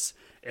do this.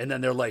 And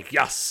then they're like,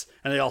 yes.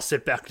 And they all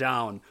sit back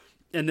down.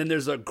 And then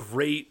there's a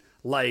great,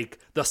 I think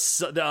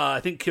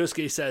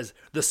Kyosuke says,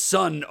 the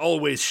sun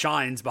always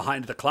shines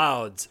behind the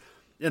clouds.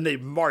 And they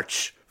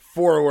march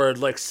forward,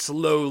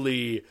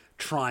 slowly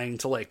trying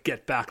to,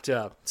 get back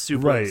to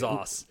Super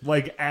Exhaust.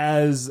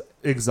 As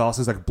Exhaust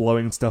is,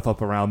 blowing stuff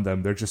up around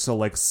them, they're just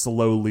so,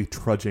 slowly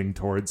trudging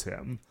towards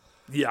him.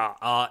 Yeah,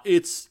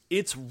 it's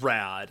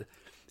rad.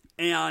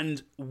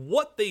 And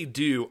what they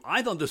do,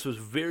 I thought this was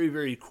very,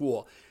 very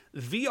cool.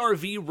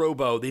 VRV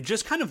Robo, they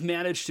just kind of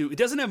managed to, it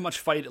doesn't have much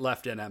fight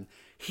left in him.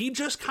 He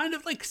just kind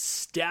of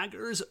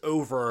staggers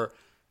over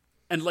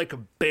and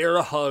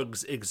bear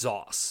hugs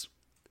Exhaust.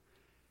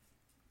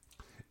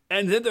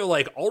 And then they're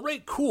like, all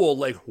right, cool,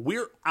 like,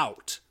 we're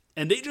out.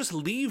 And they just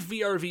leave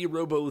VRV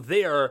Robo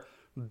there,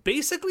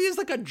 basically as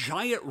like a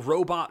giant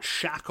robot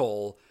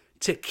shackle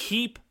to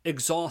keep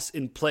Exhaust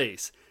in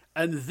place.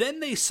 And then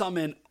they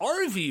summon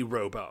RV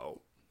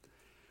Robo.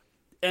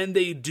 And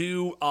they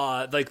do,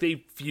 like,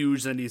 they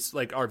fuse, and he's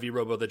like RV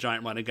Robo, the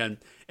giant one again.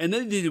 And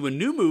then they do a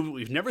new move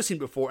we've never seen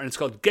before, and it's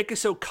called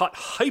Gekiso Cut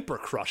Hyper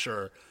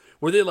Crusher,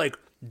 where they, like,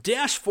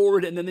 dash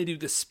forward, and then they do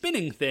the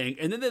spinning thing,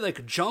 and then they,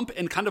 like, jump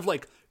and kind of,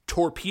 like,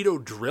 torpedo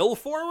drill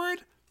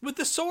forward with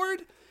the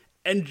sword,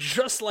 and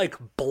just, like,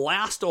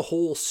 blast a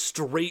hole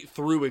straight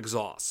through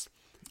Exhaust.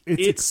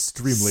 It's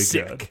extremely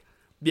sick. good.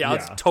 Yeah,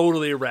 it's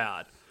totally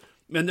rad.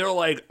 And they're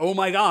like, oh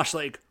my gosh,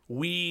 like,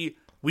 we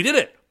did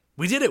it.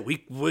 We did it.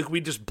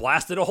 We just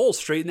blasted a hole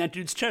straight in that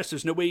dude's chest.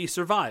 There's no way he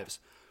survives.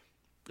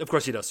 Of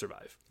course he does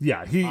survive.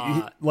 Yeah, he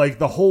like,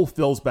 the hole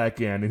fills back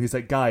in, and he's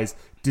like, guys,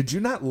 did you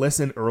not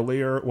listen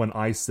earlier when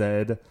I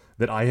said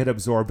that I had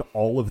absorbed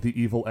all of the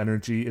evil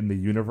energy in the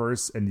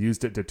universe and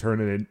used it to turn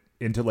it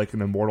into, like,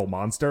 an immortal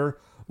monster?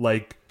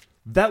 Like,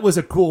 that was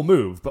a cool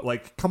move, but,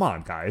 like, come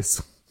on,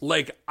 guys.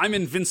 Like, I'm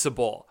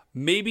invincible.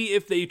 Maybe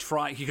if they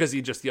try, because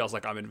he just yells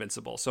like, I'm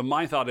invincible. So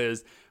my thought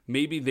is,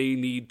 maybe they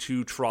need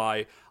to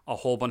try a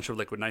whole bunch of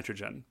liquid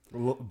nitrogen.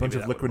 A bunch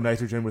of liquid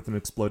nitrogen with an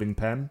exploding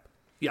pen?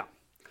 Yeah.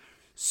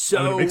 So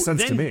I mean, it makes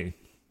sense to me.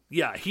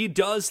 Yeah, he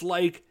does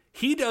like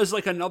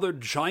another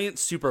giant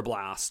super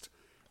blast,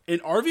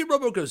 and RV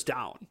Robo goes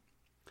down.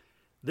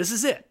 This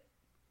is it.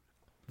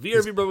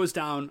 VRV Robo's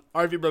down,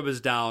 RV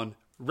Robo's down,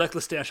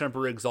 Reckless Dash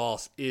Emperor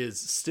Exhaust is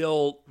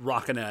still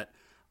rocking it.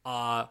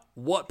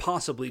 What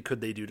possibly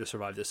could they do to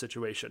survive this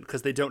situation?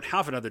 Because they don't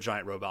have another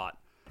giant robot.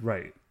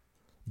 Right.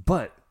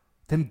 But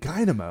then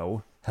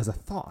Dynamo has a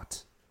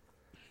thought.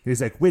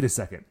 He's like, wait a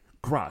second.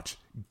 Grotch,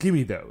 give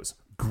me those.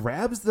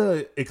 Grabs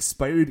the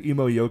expired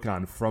Emo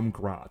Yokon from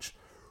Grotch.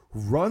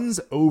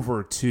 Runs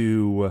over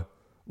to,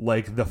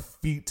 like, the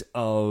feet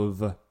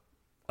of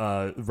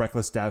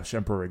Reckless Dash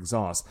Emperor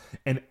Exhaust.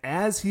 And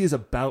as he is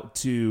about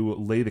to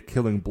lay the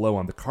killing blow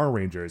on the Car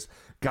Rangers,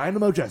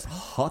 Dynamo just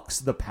hucks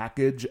the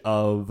package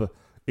of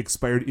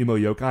expired Emo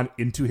Yokon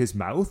into his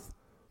mouth,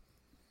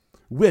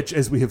 which,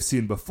 as we have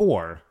seen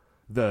before,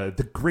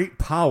 the great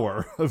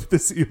power of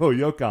this Emo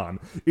Yokon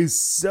is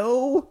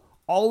so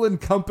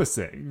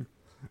all-encompassing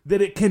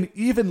that it can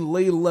even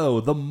lay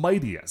low the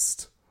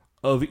mightiest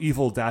of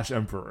evil Dash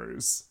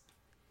Emperors.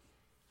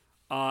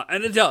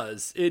 And it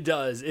does. It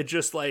does. It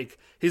just, like,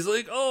 he's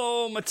like,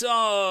 oh, my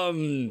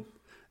tongue.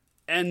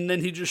 And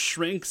then he just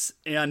shrinks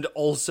and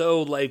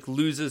also, like,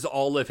 loses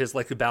all of his,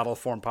 like, battle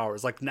form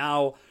powers. Like,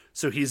 now,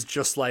 so he's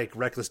just, like,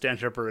 Reckless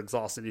Dash Emperor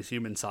Exhaust in his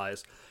human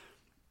size.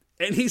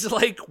 And he's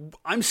like,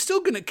 I'm still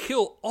going to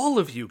kill all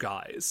of you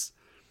guys.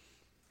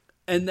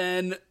 And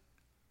then,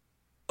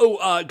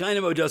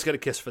 Dynamo does get a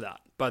kiss for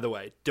that, by the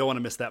way. Don't want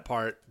to miss that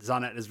part.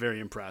 Zonet is very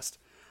impressed.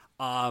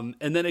 And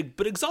then,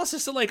 but Exhaust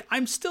is still like,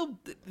 I'm still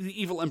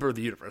the evil emperor of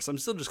the universe. I'm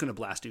still just going to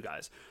blast you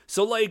guys.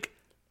 So, like,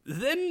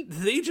 then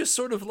they just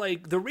sort of,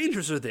 like, the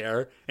Rangers are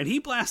there, and he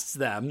blasts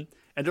them,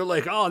 and they're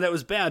like, oh, that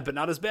was bad, but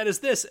not as bad as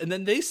this. And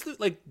then they,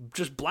 like,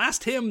 just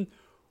blast him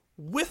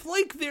with,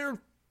 like, they're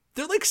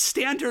like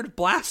standard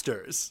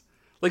blasters.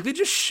 Like, they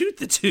just shoot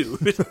the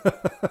dude.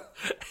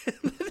 And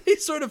then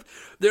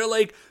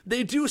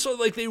they do sort of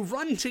like, they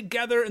run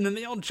together, and then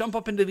they all jump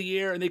up into the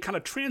air, and they kind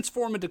of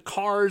transform into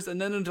cars,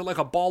 and then into, like,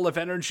 a ball of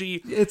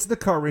energy. It's the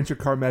Car Ranger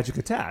Car Magic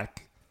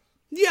Attack.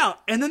 Yeah,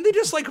 and then they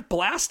just, like,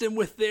 blast him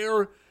with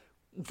their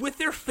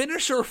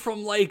finisher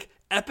from, like,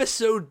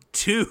 episode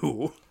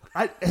 2.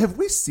 Have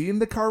we seen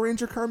the Car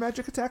Ranger Car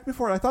Magic Attack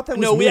before? I thought that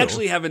was No, new. we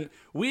actually haven't.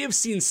 We have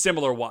seen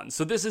similar ones,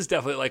 so this is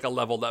definitely, like, a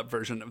leveled up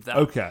version of that.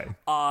 Okay.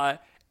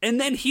 And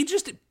then he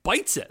just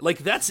bites it. Like,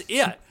 that's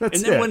it. That's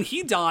and then it. when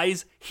he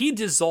dies, he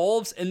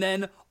dissolves, and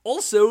then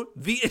also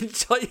the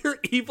entire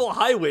evil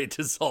highway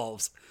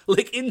dissolves.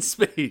 Like, in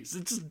space.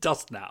 It's just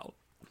dust now.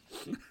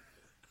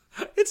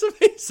 It's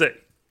amazing.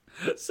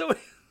 So...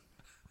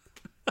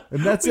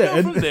 And that's we it. go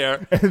And, from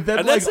there, and then,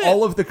 and like, that's it.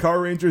 all of the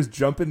Car Rangers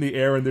jump in the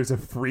air, and there's a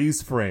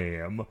freeze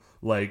frame.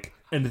 Like,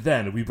 and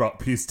then we brought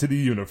peace to the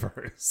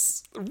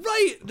universe.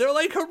 Right. They're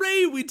like,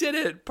 hooray, we did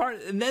it.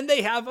 And then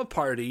they have a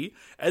party,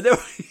 and then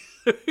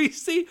we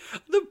see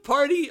the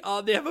party.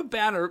 They have a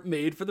banner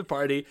made for the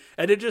party,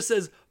 and it just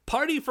says,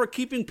 Party for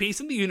Keeping Peace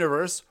in the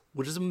Universe,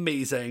 which is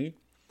amazing.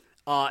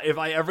 If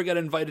I ever get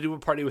invited to a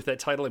party with that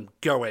title, I'm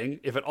going,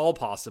 if at all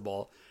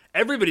possible.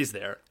 Everybody's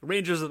there.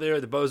 Rangers are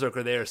there, the Bozark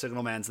are there,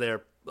 Signal Man's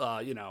there,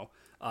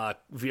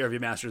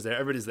 VRV Master's there,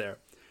 everybody's there.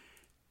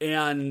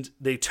 And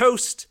they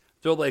toast.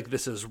 They're like,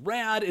 this is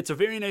rad. It's a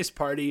very nice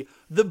party.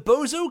 The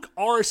Bozark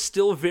are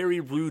still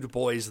very rude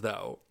boys,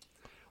 though.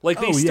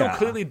 Like, they still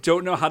clearly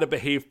don't know how to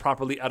behave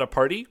properly at a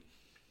party.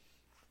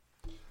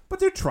 But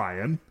they're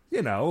trying.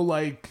 You know,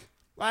 like...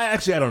 I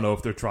don't know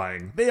if they're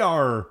trying. They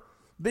are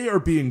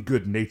being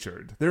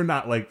good-natured. They're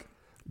not, like,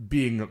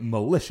 being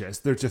malicious.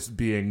 They're just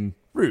being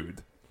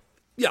rude.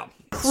 Yeah.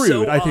 Crude,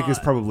 So, I think, is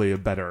probably a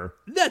better...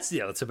 That's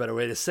a better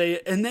way to say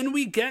it. And then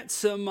we get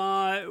some,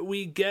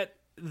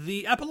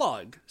 the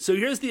epilogue. So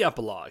here's the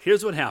epilogue.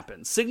 Here's what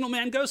happens.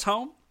 Signalman goes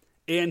home,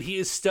 and he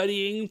is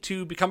studying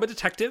to become a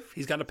detective.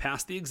 He's got to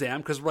pass the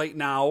exam, because right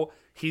now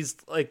he's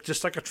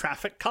just like a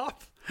traffic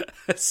cop.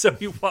 So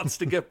he wants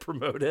to get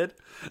promoted.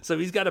 So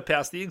he's got to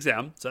pass the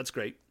exam. So that's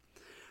great.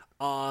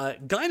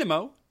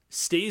 Dynamo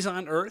stays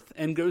on Earth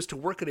and goes to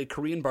work at a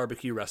Korean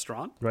barbecue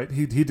restaurant. Right.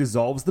 He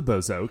dissolves the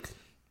Bozoak.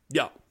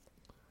 Yeah.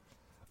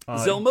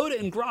 Zelmoda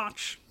and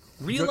Grotch,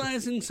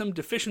 realizing some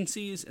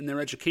deficiencies in their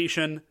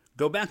education,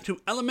 go back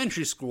to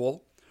elementary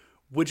school,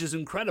 which is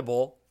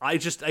incredible.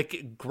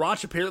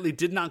 Grotch apparently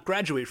did not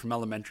graduate from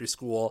elementary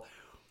school.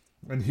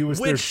 And he was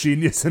their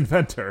genius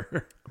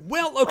inventor.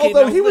 Well, okay,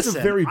 although now he was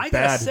listen, a very I gotta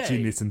bad say,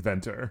 genius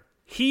inventor.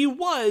 He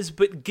was,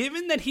 but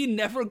given that he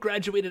never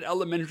graduated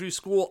elementary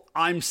school,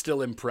 I'm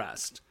still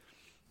impressed.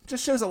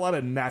 Just shows a lot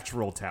of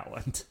natural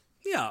talent.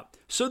 Yeah.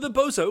 So the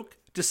Bozoak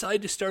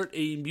decide to start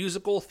a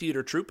musical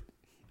theater troupe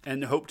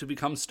and hope to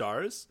become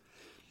stars.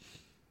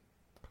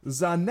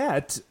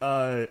 Zanette,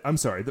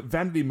 the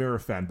Vanity Mirror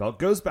fanbelt,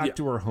 goes back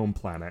to her home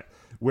planet,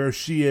 where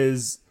she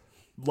is,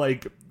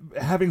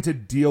 having to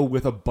deal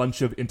with a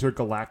bunch of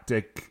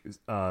intergalactic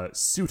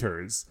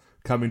suitors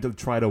coming to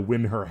try to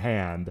win her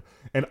hand,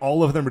 and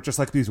all of them are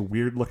just these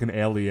weird-looking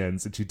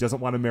aliens, and she doesn't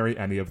want to marry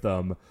any of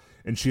them,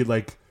 and she,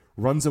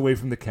 runs away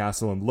from the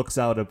castle and looks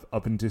out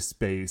up into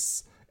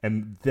space,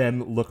 and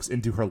then looks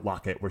into her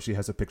locket, where she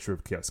has a picture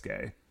of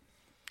Kyosuke.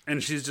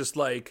 And she's just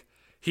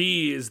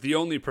he is the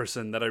only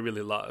person that I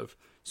really love.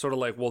 Sort of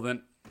well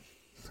then...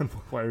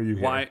 Why are you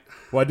here?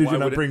 Why did you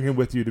not bring him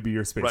with you to be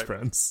your space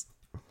friends?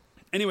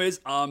 Anyways,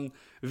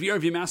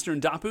 VRV Master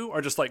and Dapu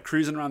are just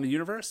cruising around the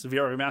universe.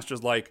 VRV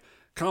Master's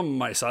come,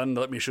 my son,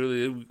 let me show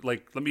you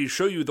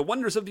the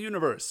wonders of the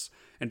universe.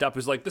 And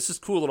Dapu's this is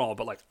cool and all,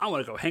 but I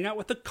want to go hang out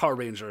with the Car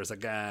Rangers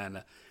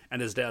again.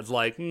 And his dad's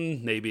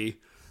maybe.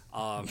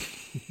 Earth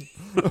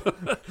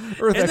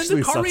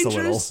actually sucks a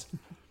little.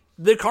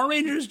 The Car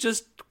Rangers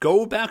just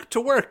go back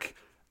to work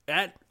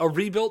at a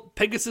rebuilt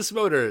Pegasus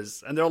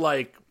Motors. And they're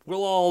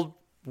we'll all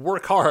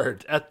work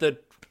hard at the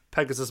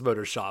Pegasus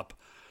Motors shop.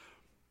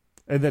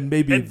 And then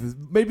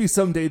maybe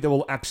someday they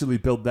will actually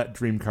build that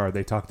dream car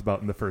they talked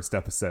about in the first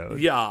episode.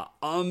 Yeah.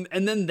 And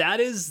then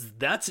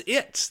that's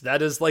it.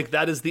 That is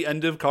the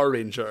end of Car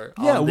Ranger.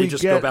 Yeah, they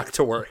just go back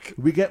to work.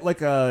 We get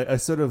a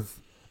sort of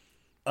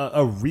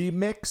a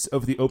remix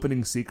of the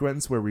opening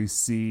sequence where we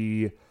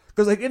see,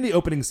 because in the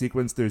opening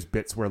sequence there's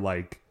bits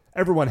where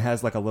everyone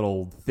has a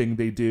little thing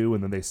they do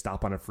and then they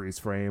stop on a freeze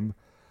frame.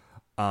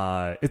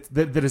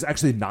 That is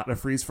actually not a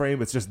freeze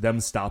frame. It's just them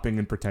stopping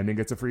and pretending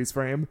it's a freeze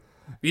frame.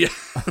 Yeah.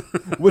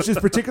 Which is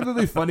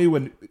particularly funny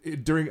when I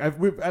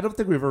don't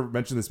think we've ever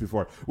mentioned this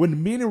before.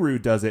 When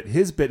Minoru does it,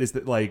 his bit is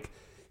that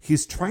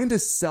he's trying to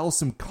sell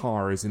some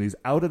cars and he's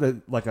out at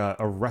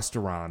a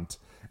restaurant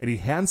and he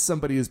hands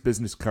somebody his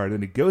business card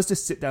and he goes to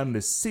sit down in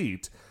his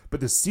seat, but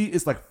the seat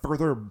is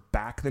further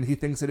back than he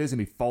thinks it is and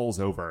he falls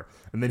over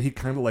and then he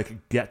kind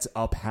of gets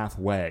up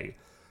halfway.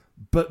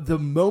 But the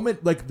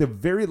moment, the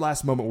very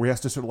last moment where he has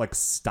to sort of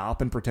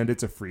stop and pretend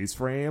it's a freeze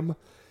frame,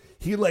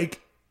 he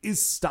is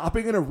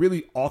stopping in a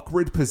really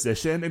awkward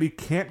position and he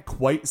can't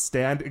quite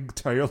stand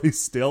entirely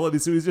still.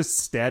 And so he's just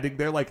standing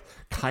there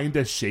kind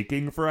of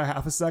shaking for a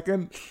half a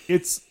second.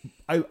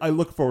 I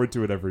look forward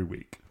to it every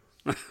week.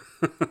 But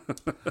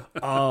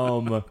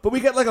we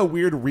get a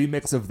weird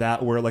remix of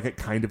that where it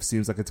kind of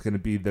seems like it's going to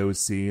be those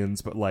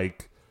scenes, but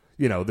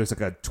there's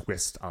a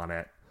twist on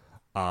it.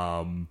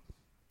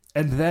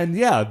 And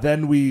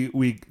then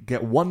we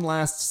get one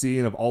last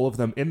scene of all of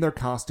them in their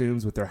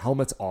costumes with their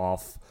helmets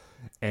off,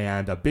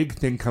 and a big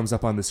thing comes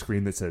up on the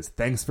screen that says,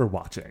 "Thanks for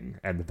watching,"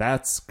 and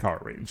that's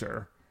Car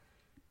Ranger.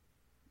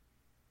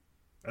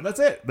 And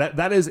that's it.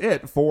 That is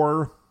it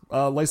for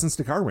Licensed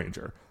to Car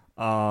Ranger.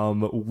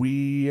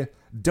 We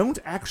don't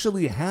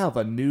actually have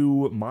a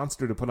new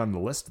monster to put on the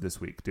list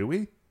this week, do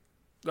we?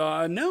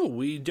 No,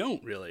 we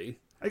don't really.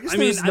 I guess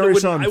there's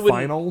Narishan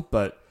Final,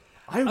 but...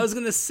 I was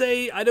going to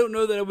say, I don't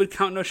know that I would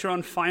count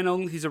Narishan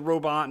Final. He's a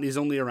robot, and he's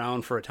only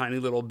around for a tiny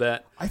little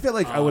bit. I feel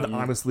I would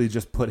honestly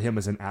just put him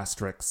as an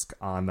asterisk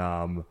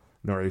on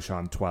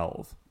Narishan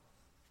 12.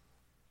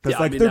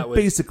 Because they're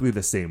basically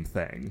the same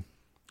thing.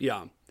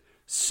 Yeah.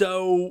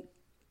 So,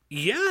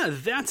 yeah,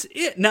 that's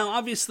it. Now,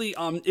 obviously,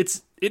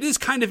 it is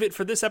kind of it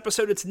for this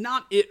episode. It's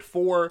not it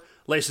for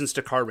Licensed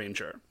to Car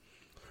Ranger.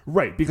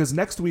 Right, because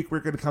next week we're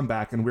going to come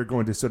back and we're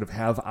going to sort of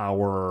have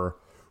our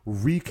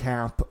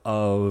recap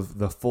of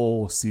the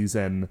full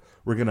season.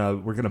 We're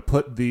gonna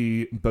put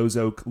the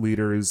Bozoak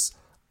leaders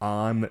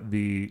on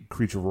the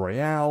Creature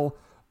Royale.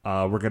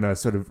 We're gonna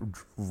sort of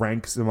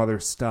rank some other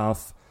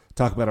stuff,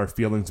 talk about our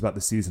feelings about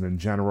the season in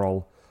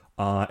general,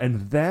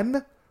 and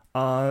then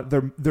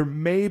there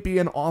may be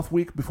an off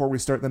week before we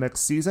start the next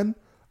season,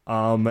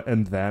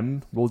 and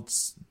then we'll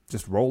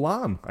just roll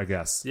on, I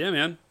guess. Yeah,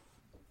 man.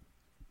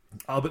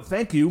 But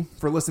thank you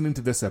for listening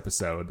to this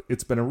episode.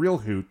 It's been a real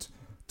hoot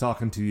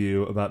talking to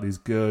you about these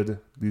good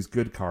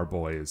car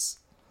boys.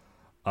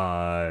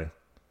 But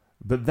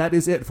that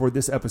is it for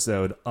this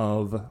episode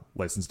of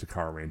Licensed to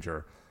Car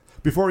Ranger.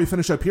 Before we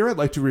finish up here, I'd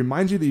like to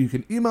remind you that you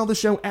can email the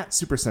show at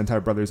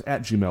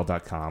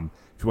supersentaibrothers@gmail.com.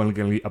 If you want to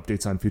get any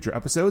updates on future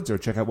episodes or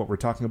check out what we're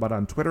talking about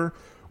on Twitter,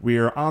 we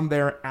are on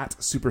there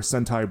at Super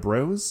Sentai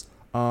Bros.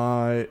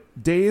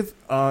 Dave,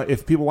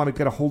 if people want to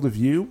get a hold of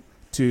you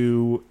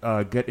to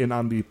get in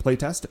on the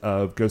playtest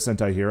of Go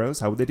Sentai Heroes,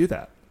 how would they do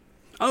that?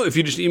 Oh, if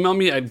you just email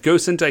me at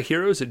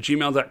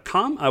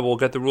gosentaiheroes@gmail.com, I will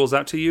get the rules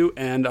out to you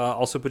and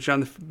also put you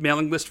on the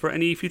mailing list for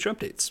any future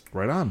updates.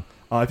 Right on.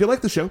 If you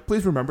like the show,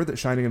 please remember that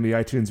shining in the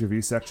iTunes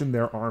review section,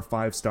 there are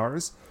 5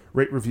 stars.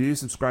 Rate, review,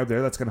 subscribe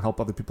there. That's going to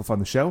help other people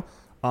find the show.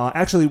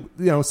 Actually,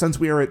 since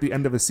we are at the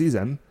end of a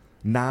season,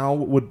 now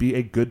would be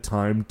a good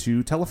time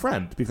to tell a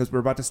friend because we're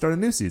about to start a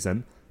new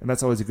season, and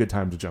that's always a good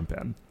time to jump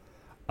in.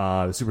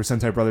 The Super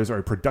Sentai Brothers are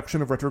a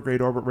production of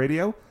Retrograde Orbit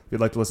Radio. If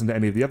you'd like to listen to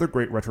any of the other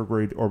great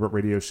Retrograde Orbit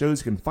Radio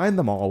shows, you can find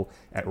them all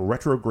at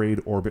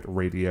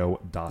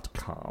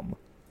retrogradeorbitradio.com.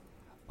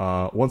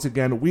 Once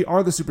again, we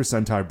are the Super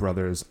Sentai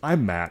Brothers.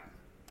 I'm Matt.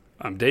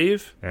 I'm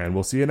Dave. And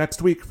we'll see you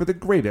next week for the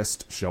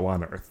greatest show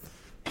on Earth.